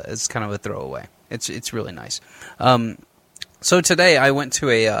as kind of a throwaway. It's really nice. So today I went to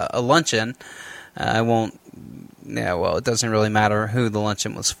a luncheon. I won't. Yeah, well, it doesn't really matter who the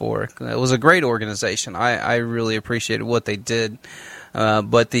luncheon was for. It was a great organization. I really appreciated what they did.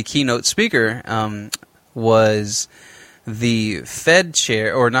 But the keynote speaker was the Fed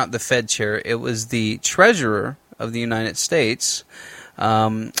chair, or not the Fed chair. It was the Treasurer of the United States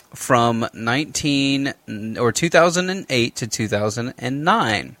from 2008 to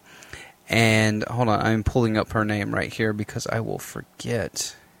 2009. And hold on, I'm pulling up her name right here because I will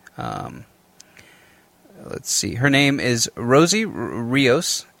forget. Let's see. Her name is Rosie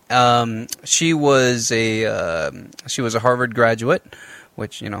Rios. She was a Harvard graduate,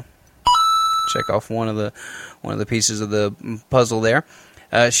 which, you know, check off one of the pieces of the puzzle there.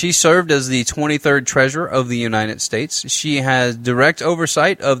 She served as the 23rd Treasurer of the United States. She has direct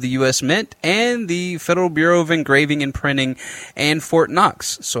oversight of the U.S. Mint and the Federal Bureau of Engraving and Printing and Fort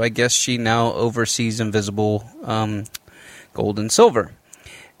Knox. So I guess she now oversees invisible gold and silver.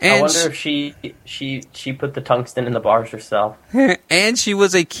 And I wonder if she put the tungsten in the bars herself. And she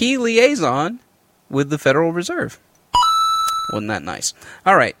was a key liaison with the Federal Reserve. Wasn't that nice?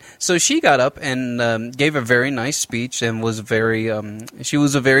 All right, so she got up and gave a very nice speech and was very. She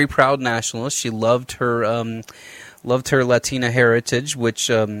was a very proud nationalist. She loved her Latina heritage, which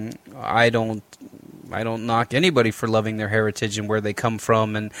I don't knock anybody for loving their heritage and where they come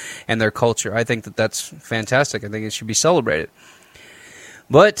from and their culture. I think that's fantastic. I think it should be celebrated.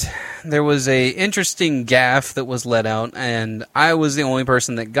 But there was a interesting gaffe that was let out, and I was the only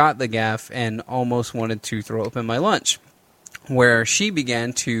person that got the gaffe and almost wanted to throw up in my lunch, where she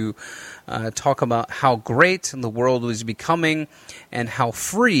began to talk about how great the world was becoming and how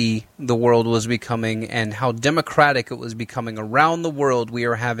free the world was becoming and how democratic it was becoming around the world. We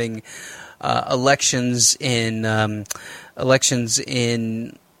are having elections in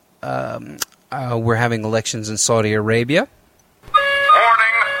we're having elections in Saudi Arabia.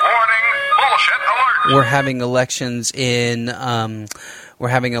 Warning, bullshit alert. We're having elections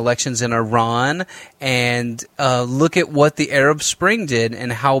in Iran, and look at what the Arab Spring did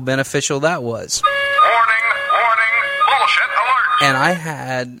and how beneficial that was. Warning, bullshit alert. And I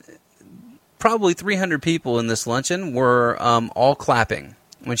had probably 300 people in this luncheon were all clapping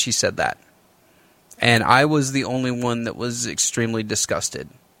when she said that. And I was the only one that was extremely disgusted.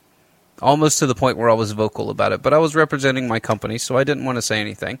 Almost to the point where I was vocal about it. But I was representing my company, so I didn't want to say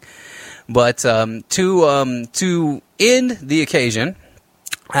anything. But to end the occasion,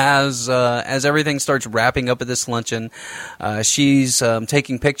 as everything starts wrapping up at this luncheon, she's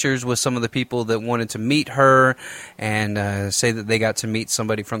taking pictures with some of the people that wanted to meet her and say that they got to meet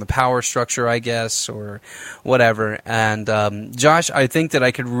somebody from the power structure, I guess, or whatever. And Josh, I think that I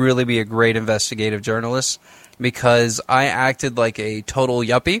could really be a great investigative journalist because I acted like a total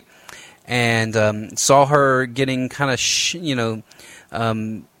yuppie and saw her getting kind of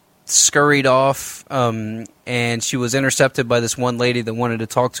scurried off, and she was intercepted by this one lady that wanted to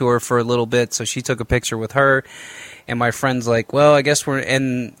talk to her for a little bit, so she took a picture with her, and my friend's like, well, I guess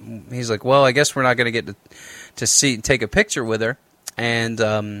and he's like, well, I guess we're not going to get to take a picture with her. And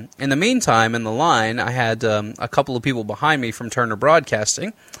in the meantime, in the line, I had a couple of people behind me from Turner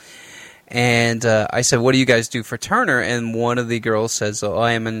Broadcasting, and I said, what do you guys do for Turner? And one of the girls says, oh,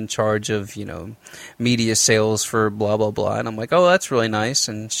 I am in charge of, media sales for blah, blah, blah. And I'm like, oh, that's really nice.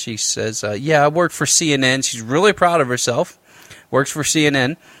 And she says, yeah, I work for CNN. She's really proud of herself. Works for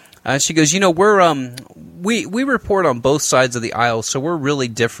CNN. She goes, we report on both sides of the aisle, so we're really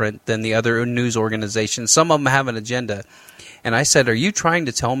different than the other news organizations. Some of them have an agenda. And I said, are you trying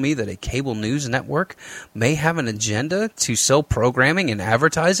to tell me that a cable news network may have an agenda to sell programming and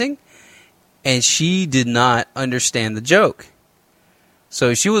advertising? And she did not understand the joke.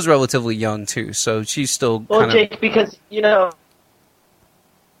 So she was relatively young, too. So she's still Well, Jake, because,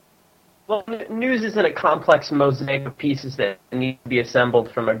 news isn't a complex mosaic of pieces that need to be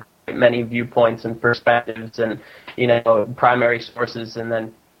assembled from a great many viewpoints and perspectives and, primary sources, and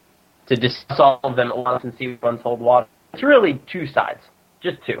then to discuss all of them at once and see what's hold water. It's really two sides.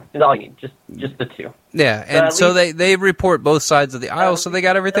 Just two. That's all you need. Just the two. Yeah, and so they report both sides of the aisle, so they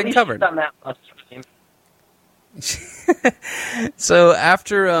got everything covered. Done that much. So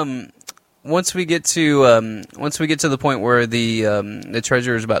after once we get to the point where the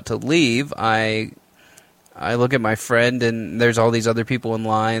treasurer is about to leave, I look at my friend and there's all these other people in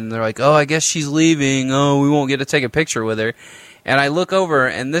line. They're like, "Oh, I guess she's leaving. Oh, we won't get to take a picture with her." And I look over,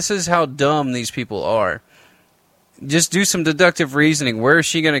 and this is how dumb these people are. Just do some deductive reasoning. Where is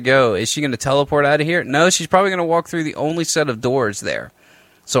she going to go? Is she going to teleport out of here? No, she's probably going to walk through the only set of doors there.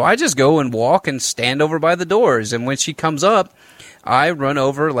 So I just go and walk and stand over by the doors. And when she comes up, I run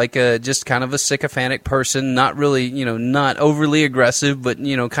over like just kind of a sycophantic person, not really, not overly aggressive, but,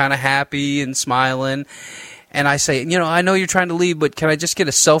 kind of happy and smiling. And I say, I know you're trying to leave, but can I just get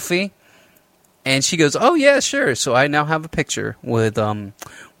a selfie? And she goes, oh, yeah, sure. So I now have a picture with one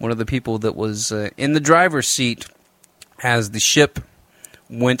of the people that was in the driver's seat as the ship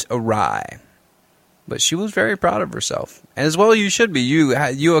went awry. But she was very proud of herself. And as well you should be.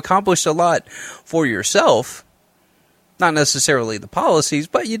 You accomplished a lot for yourself. Not necessarily the policies,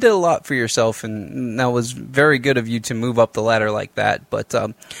 but you did a lot for yourself. And that was very good of you to move up the ladder like that. But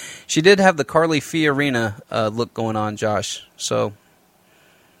she did have the Carly Fiorina look going on, Josh. So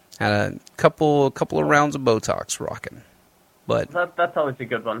had a couple of rounds of Botox rocking. But that's always a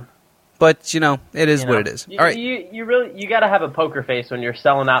good one. but it is what it is. All right. You got to have a poker face when you're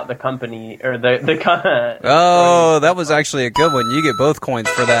selling out the company or the. Oh, that was actually a good one. You get both coins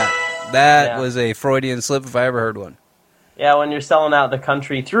for that. That was a Freudian slip if I ever heard one. Yeah, when you're selling out the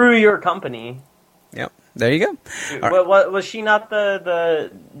country through your company. Yep. There you go. What, was she not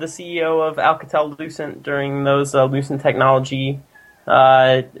the CEO of Alcatel-Lucent during those Lucent technology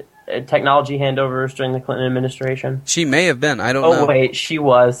handovers during the Clinton administration? She may have been. I don't know. Oh, wait, she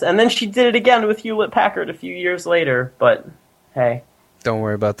was. And then she did it again with Hewlett-Packard a few years later. But, hey. Don't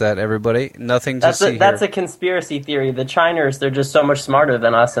worry about that, everybody. Nothing to see here. That's a conspiracy theory. The Chiners, they're just so much smarter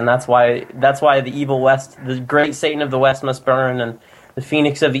than us, and that's why the evil West, the great Satan of the West must burn, and the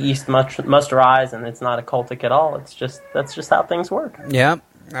Phoenix of the East must rise, and it's not occultic at all. That's just how things work. Yeah,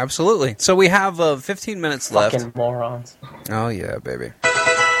 absolutely. So we have 15 minutes left. Fucking morons. Oh yeah, baby.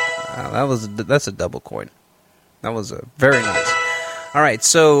 That's a double coin. That was very nice. All right,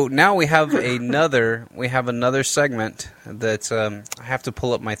 so now we have another segment that I have to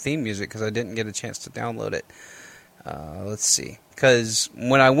pull up my theme music because I didn't get a chance to download it. Let's see, because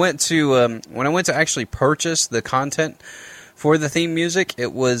when I went to actually purchase the content for the theme music,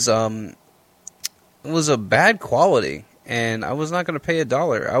 it was a bad quality, and I was not going to pay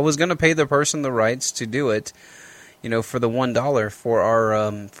 $1. I was going to pay the person the rights to do it, for the $1 for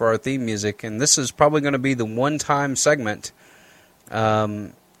our theme music, and this is probably going to be the one-time segment.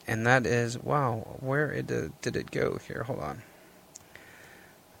 And that is where did it go here? Hold on.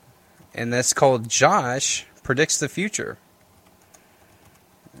 And that's called Josh Predicts the Future.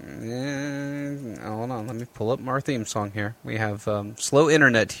 Hold on, let me pull up our theme song here. We have slow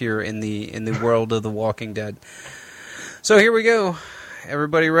internet here in the world of The Walking Dead. So here we go.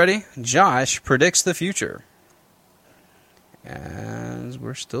 Everybody ready? Josh Predicts the Future. As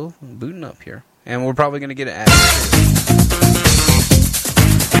we're still booting up here. And we're probably going to get an ad.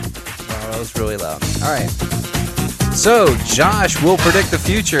 Oh, that was really loud. All right. So, Josh will predict the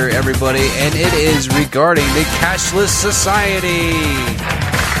future, everybody, and it is regarding the cashless society.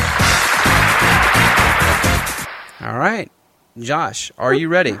 All right. Josh, are you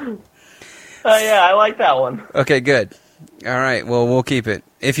ready? Yeah, I like that one. Okay, good. All right, well, we'll keep it.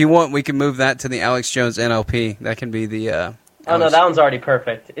 If you want, we can move that to the Alex Jones NLP. That can be the... Oh, no, that one's already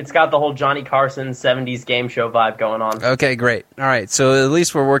perfect. It's got the whole Johnny Carson 70s game show vibe going on. Okay, great. All right, so at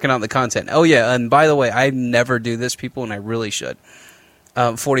least we're working on the content. Oh, yeah, and by the way, I never do this, people, and I really should.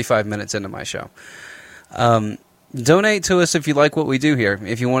 45 minutes into my show. Donate to us if you like what we do here.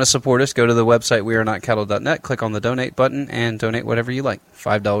 If you want to support us, go to the website wearenotcattle.net, click on the donate button, and donate whatever you like.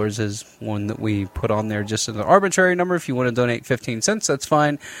 $5 is one that we put on there just as an arbitrary number. If you want to donate 15 cents, that's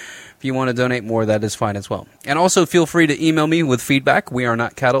fine. If you want to donate more, that is fine as well. And also feel free to email me with feedback,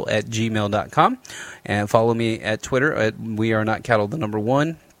 wearenotcattle@gmail.com. And follow me at Twitter at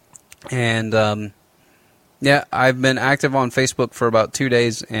wearenotcattle1. And, yeah, I've been active on Facebook for about 2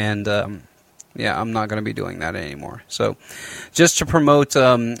 days, and, yeah, I'm not going to be doing that anymore. So just to promote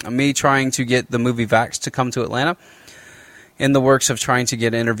me trying to get the movie Vax to come to Atlanta, in the works of trying to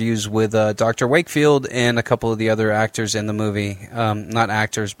get interviews with Dr. Wakefield and a couple of the other actors in the movie. Not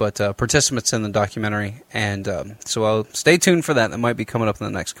actors, but participants in the documentary. And so I'll stay tuned for that. That might be coming up in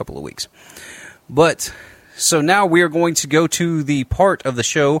the next couple of weeks. But so now we are going to go to the part of the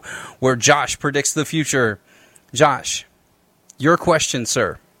show where Josh predicts the future. Josh, your question,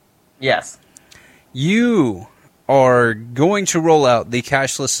 sir. Yes. You are going to roll out the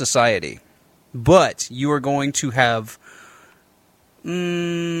cashless society, but you are going to have...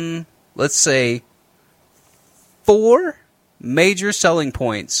 let's say 4 major selling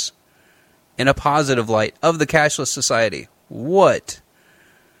points in a positive light of the cashless society. What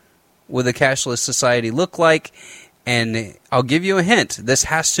would the cashless society look like? And I'll give you a hint. This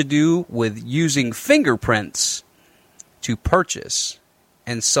has to do with using fingerprints to purchase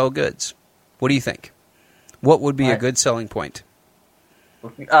and sell goods. What do you think? What would be a good selling point?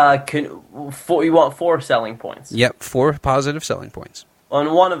 You want 4 selling points? Yep, 4 positive selling points.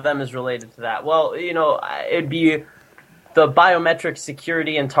 And one of them is related to that. Well, it'd be the biometric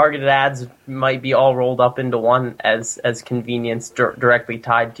security and targeted ads might be all rolled up into one as convenience directly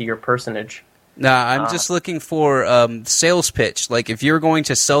tied to your personage. Nah, I'm just looking for sales pitch. Like if you're going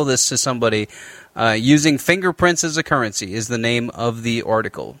to sell this to somebody, using fingerprints as a currency is the name of the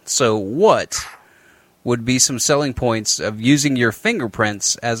article. So what would be some selling points of using your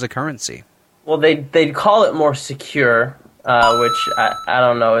fingerprints as a currency? Well, they'd call it more secure, which I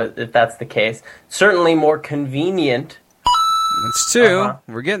don't know if that's the case. Certainly more convenient. That's 2.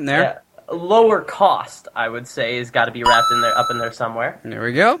 We're getting there. Yeah. Lower cost, I would say, has got to be wrapped in there, up in there somewhere. There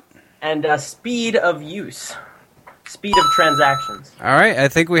we go. And speed of use. speed of transactions. All right, I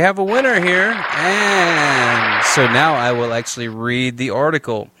think we have a winner here. And so now I will actually read the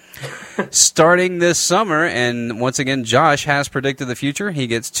article. Starting this summer, and once again, Josh has predicted the future, he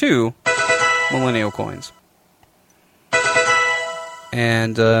gets 2 millennial coins.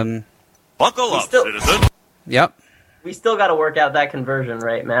 And, Buckle up, citizen. Yep. We still got to work out that conversion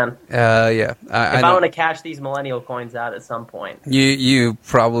rate, man. Yeah. If I want to cash these millennial coins out at some point. You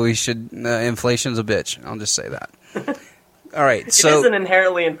probably should. Inflation's a bitch. I'll just say that. All right. It is an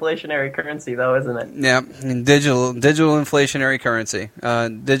inherently inflationary currency, though, isn't it? Yeah. Digital inflationary currency.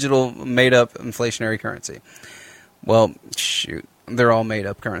 Digital made-up inflationary currency. Well, shoot. They're all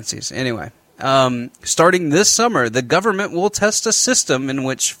made-up currencies. Anyway. Starting this summer, the government will test a system in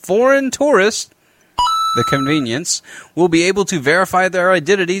which foreign tourists, the convenience, will be able to verify their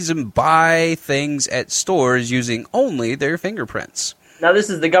identities and buy things at stores using only their fingerprints. Now, this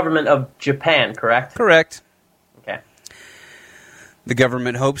is the government of Japan, correct? Correct. Okay. The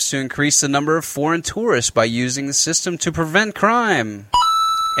government hopes to increase the number of foreign tourists by using the system to prevent crime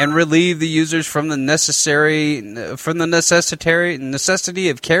and relieve the users from the necessity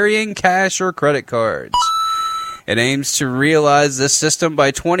of carrying cash or credit cards. It aims to realize this system by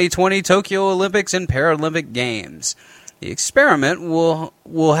 2020 Tokyo Olympics and Paralympic Games. The experiment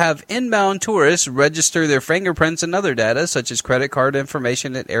will have inbound tourists register their fingerprints and other data, such as credit card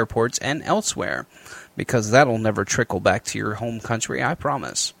information at airports and elsewhere, because that'll never trickle back to your home country, I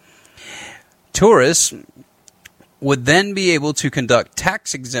promise. Tourists would then be able to conduct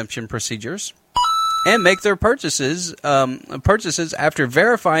tax exemption procedures and make their purchases after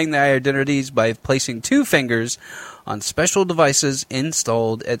verifying their identities by placing 2 fingers on special devices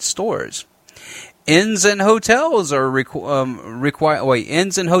installed at stores. Inns and hotels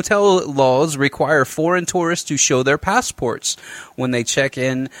inns and hotel laws require foreign tourists to show their passports when they check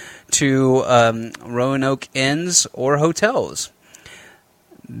in to Roanoke inns or hotels.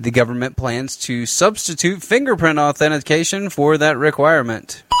 The government plans to substitute fingerprint authentication for that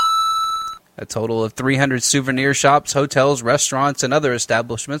requirement. A total of 300 souvenir shops, hotels, restaurants, and other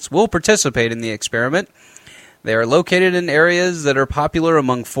establishments will participate in the experiment. They are located in areas that are popular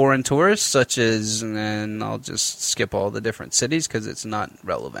among foreign tourists, such as, and I'll just skip all the different cities because it's not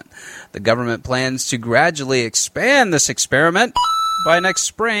relevant. The government plans to gradually expand this experiment by next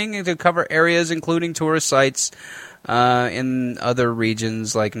spring to cover areas including tourist sites in other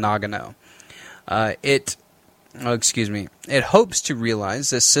regions like Nagano. It hopes to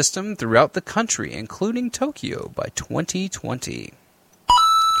realize this system throughout the country, including Tokyo, by 2020.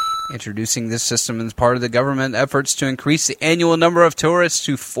 Introducing this system as part of the government efforts to increase the annual number of tourists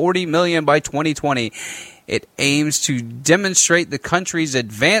to 40 million by 2020. It aims to demonstrate the country's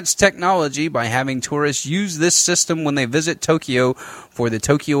advanced technology by having tourists use this system when they visit Tokyo for the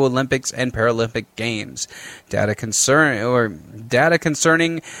Tokyo Olympics and Paralympic Games. Data concerning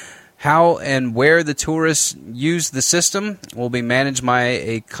how and where the tourists use the system will be managed by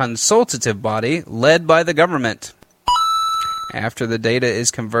a consultative body led by the government after the data is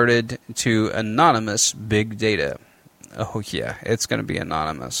converted to anonymous big data. Oh, yeah, it's going to be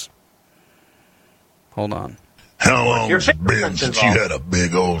anonymous. Hold on. How long's it been since you had a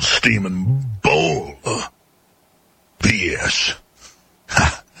big old steaming bowl of BS?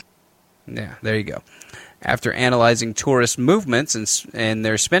 Yeah, there you go. After analyzing tourist movements and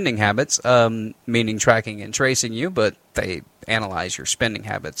their spending habits, meaning tracking and tracing you, but they analyze your spending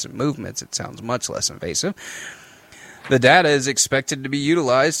habits and movements, it sounds much less invasive. The data is expected to be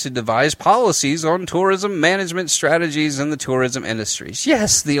utilized to devise policies on tourism management strategies in the tourism industries.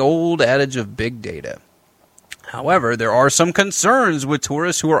 Yes, the old adage of big data. However, there are some concerns with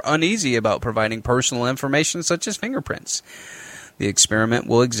tourists who are uneasy about providing personal information such as fingerprints. The experiment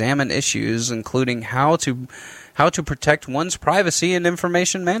will examine issues including how to protect one's privacy and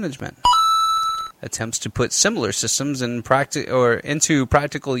information management. Attempts to put similar systems into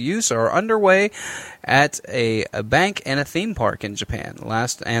practical use are underway at a bank and a theme park in Japan.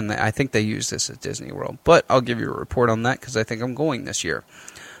 And I think they use this at Disney World. But I'll give you a report on that because I think I'm going this year.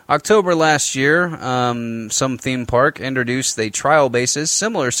 October last year, some theme park introduced a trial basis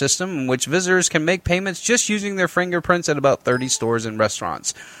similar system in which visitors can make payments just using their fingerprints at about 30 stores and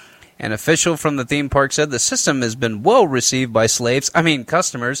restaurants. An official from the theme park said the system has been well received by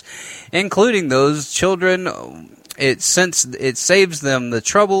customers, including those children, since it saves them the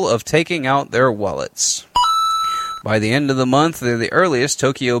trouble of taking out their wallets. By the end of the month, the earliest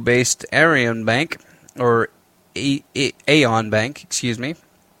Tokyo-based Aeon Bank,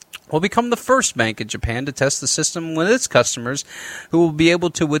 will become the first bank in Japan to test the system with its customers, who will be able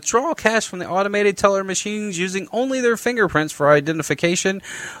to withdraw cash from the automated teller machines using only their fingerprints for identification,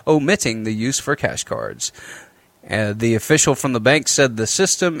 omitting the use for cash cards. The official from the bank said the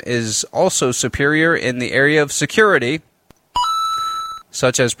system is also superior in the area of security,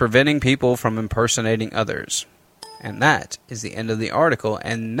 such as preventing people from impersonating others. And that is the end of the article.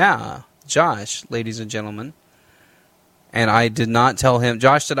 And now, Josh, ladies and gentlemen, and I did not tell him,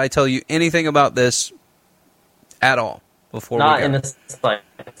 Josh, did I tell you anything about this at all before we go? Not in the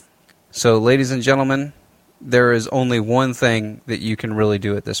slightest. So, ladies and gentlemen, there is only one thing that you can really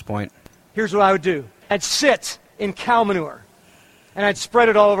do at this point. Here's what I would do. I'd sit in cow manure, and I'd spread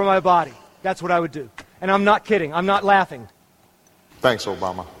it all over my body. That's what I would do. And I'm not kidding. I'm not laughing. Thanks,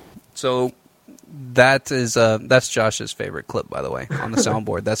 Obama. So that's Josh's favorite clip, by the way, on the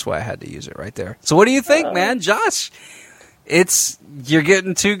soundboard. That's why I had to use it right there. So what do you think, man? Josh, you're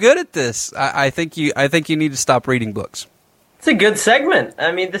getting too good at this. I think you need to stop reading books. It's a good segment.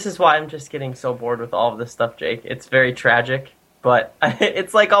 I mean, this is why I'm just getting so bored with all of this stuff, Jake. It's very tragic, but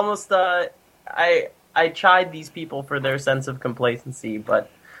it's like almost I chide these people for their sense of complacency,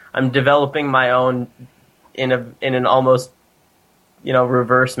 but I'm developing my own in an almost,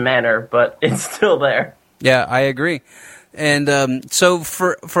 reverse manner, but it's still there. Yeah, I agree. And so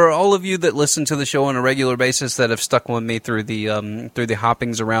for all of you that listen to the show on a regular basis that have stuck with me through the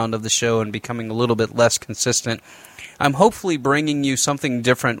hoppings around of the show and becoming a little bit less consistent, I'm hopefully bringing you something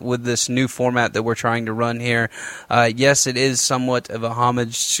different with this new format that we're trying to run here. Yes, it is somewhat of a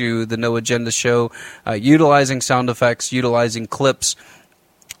homage to the No Agenda show, utilizing sound effects, utilizing clips.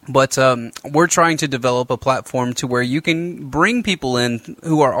 But we're trying to develop a platform to where you can bring people in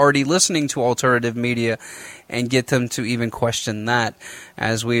who are already listening to alternative media and get them to even question that.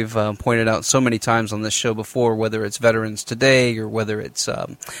 As we've pointed out so many times on this show before, whether it's Veterans Today or whether it's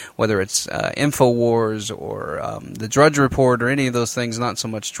InfoWars or the Drudge Report or any of those things, not so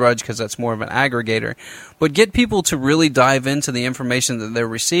much Drudge because that's more of an aggregator, but get people to really dive into the information that they're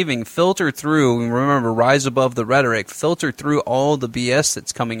receiving, filter through, and remember, rise above the rhetoric, filter through all the BS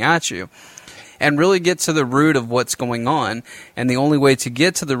that's coming at you, and really get to the root of what's going on. And the only way to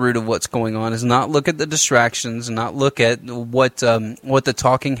get to the root of what's going on is not look at the distractions, not look at what the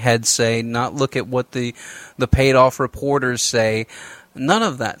talking heads say, not look at what the paid-off reporters say. None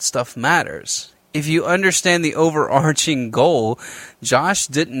of that stuff matters. If you understand the overarching goal, Josh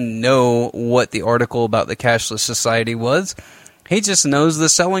didn't know what the article about the cashless society was. He just knows the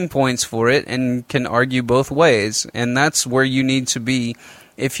selling points for it and can argue both ways. And that's where you need to be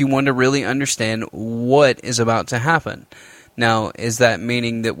if you want to really understand what is about to happen. Now, is that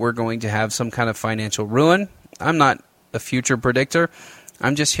meaning that we're going to have some kind of financial ruin? I'm not a future predictor.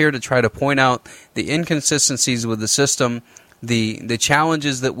 I'm just here to try to point out the inconsistencies with the system, the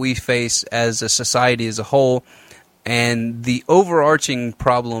challenges that we face as a society as a whole, and the overarching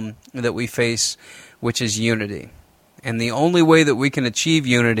problem that we face, which is unity. And the only way that we can achieve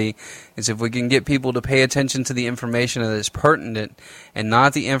unity is if we can get people to pay attention to the information that is pertinent and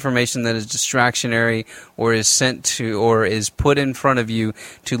not the information that is distractionary or is sent to or is put in front of you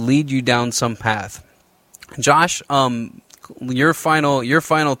to lead you down some path. Josh, your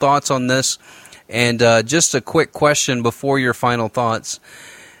final thoughts on this, and just a quick question before your final thoughts.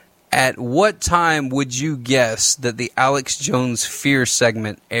 At what time would you guess that the Alex Jones Fear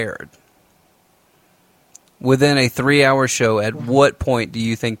segment aired? Within a 3-hour show, at what point do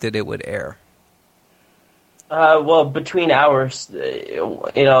you think that it would air? Well, between hours,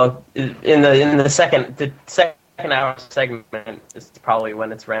 in the second hour segment is probably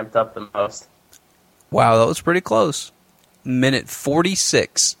when it's ramped up the most. Wow, that was pretty close. Minute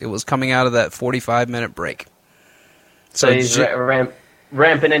 46. It was coming out of that 45-minute break. So he's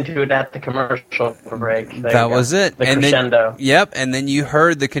ramping into it at the commercial break. That was it. The and crescendo. And then you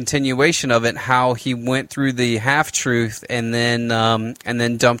heard the continuation of it, how he went through the half-truth and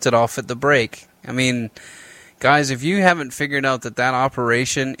then dumped it off at the break. I mean, guys, if you haven't figured out that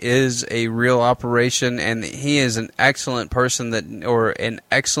operation is a real operation and he is an excellent person or an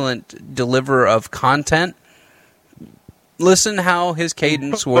excellent deliverer of content, listen how his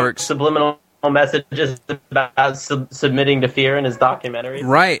cadence works. Subliminal messages about submitting to fear in his documentary.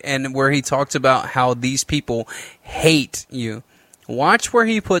 Right, and where he talked about how these people hate you. Watch where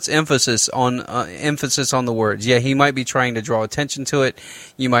he puts emphasis on the words. Yeah, he might be trying to draw attention to it.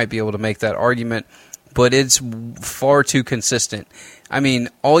 You might be able to make that argument, but it's far too consistent. I mean,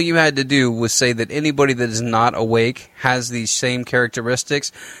 all you had to do was say that anybody that is not awake has these same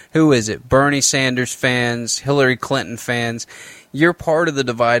characteristics. Who is it? Bernie Sanders fans, Hillary Clinton fans. You're part of the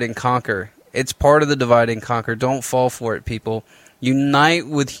divide and conquer. It's part of the divide and conquer. Don't fall for it, people. Unite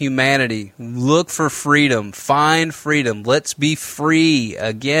with humanity. Look for freedom. Find freedom. Let's be free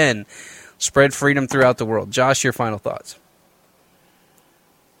again. Spread freedom throughout the world. Josh, your final thoughts.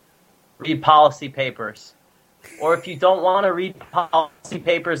 Read policy papers. Or if you don't want to read policy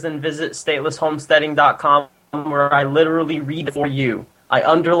papers, then visit statelesshomesteading.com, where I literally read for you. I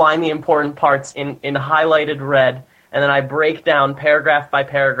underline the important parts in highlighted red, and then I break down paragraph by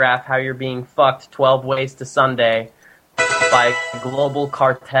paragraph how you're being fucked 12 ways to Sunday by a global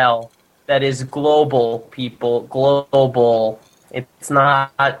cartel that is global, people. Global. It's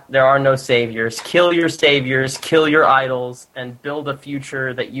not, there are no saviors. Kill your saviors, kill your idols, and build a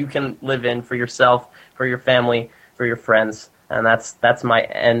future that you can live in for yourself, for your family, for your friends. And that's my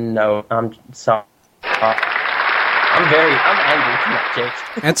end note. I'm sorry. I'm angry tonight,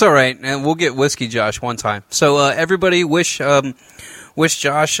 Jake. That's all right, and we'll get Whiskey Josh one time. So everybody wish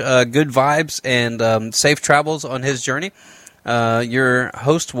Josh good vibes and safe travels on his journey. Your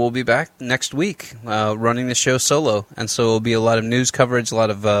host will be back next week running the show solo, and so it'll be a lot of news coverage, a lot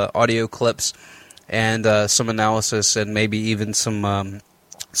of audio clips, and some analysis, and maybe even some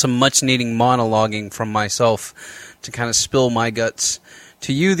much-needing monologuing from myself to kind of spill my guts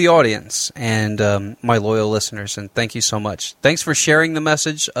to you, the audience, and my loyal listeners. And thank you so much. Thanks for sharing the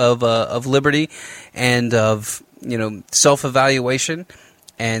message of liberty and of self-evaluation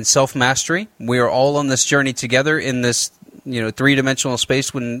and self-mastery. We are all on this journey together in this three-dimensional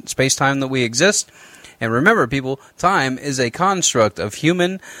space-time that we exist. And remember, people, time is a construct of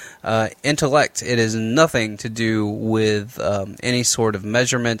human intellect. It has nothing to do with any sort of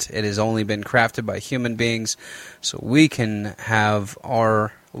measurement. It has only been crafted by human beings, so we can have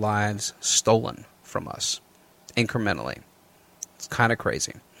our lives stolen from us incrementally. It's kind of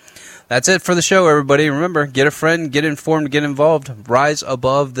crazy. That's it for the show, everybody. Remember, get a friend, get informed, get involved, rise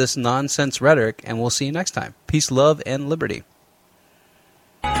above this nonsense rhetoric, and we'll see you next time. Peace, love, and liberty.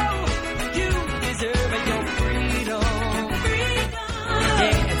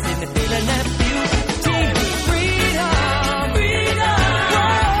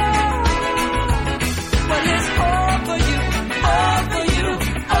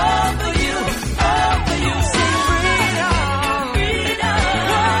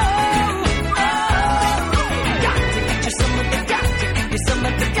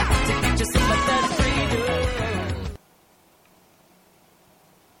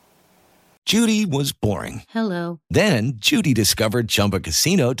 Judy was boring. Hello. Then Judy discovered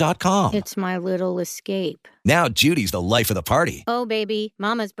ChumbaCasino.com. It's my little escape. Now Judy's the life of the party. Oh, baby,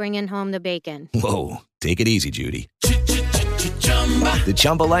 mama's bringing home the bacon. Whoa, take it easy, Judy. The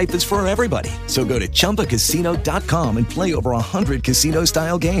Chumba life is for everybody. So go to ChumbaCasino.com and play over 100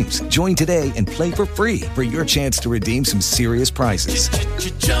 casino-style games. Join today and play for free for your chance to redeem some serious prizes.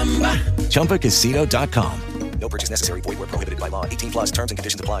 ChumbaCasino.com. No purchase necessary. Void where prohibited by law. 18+ terms and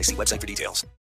conditions apply. See website for details.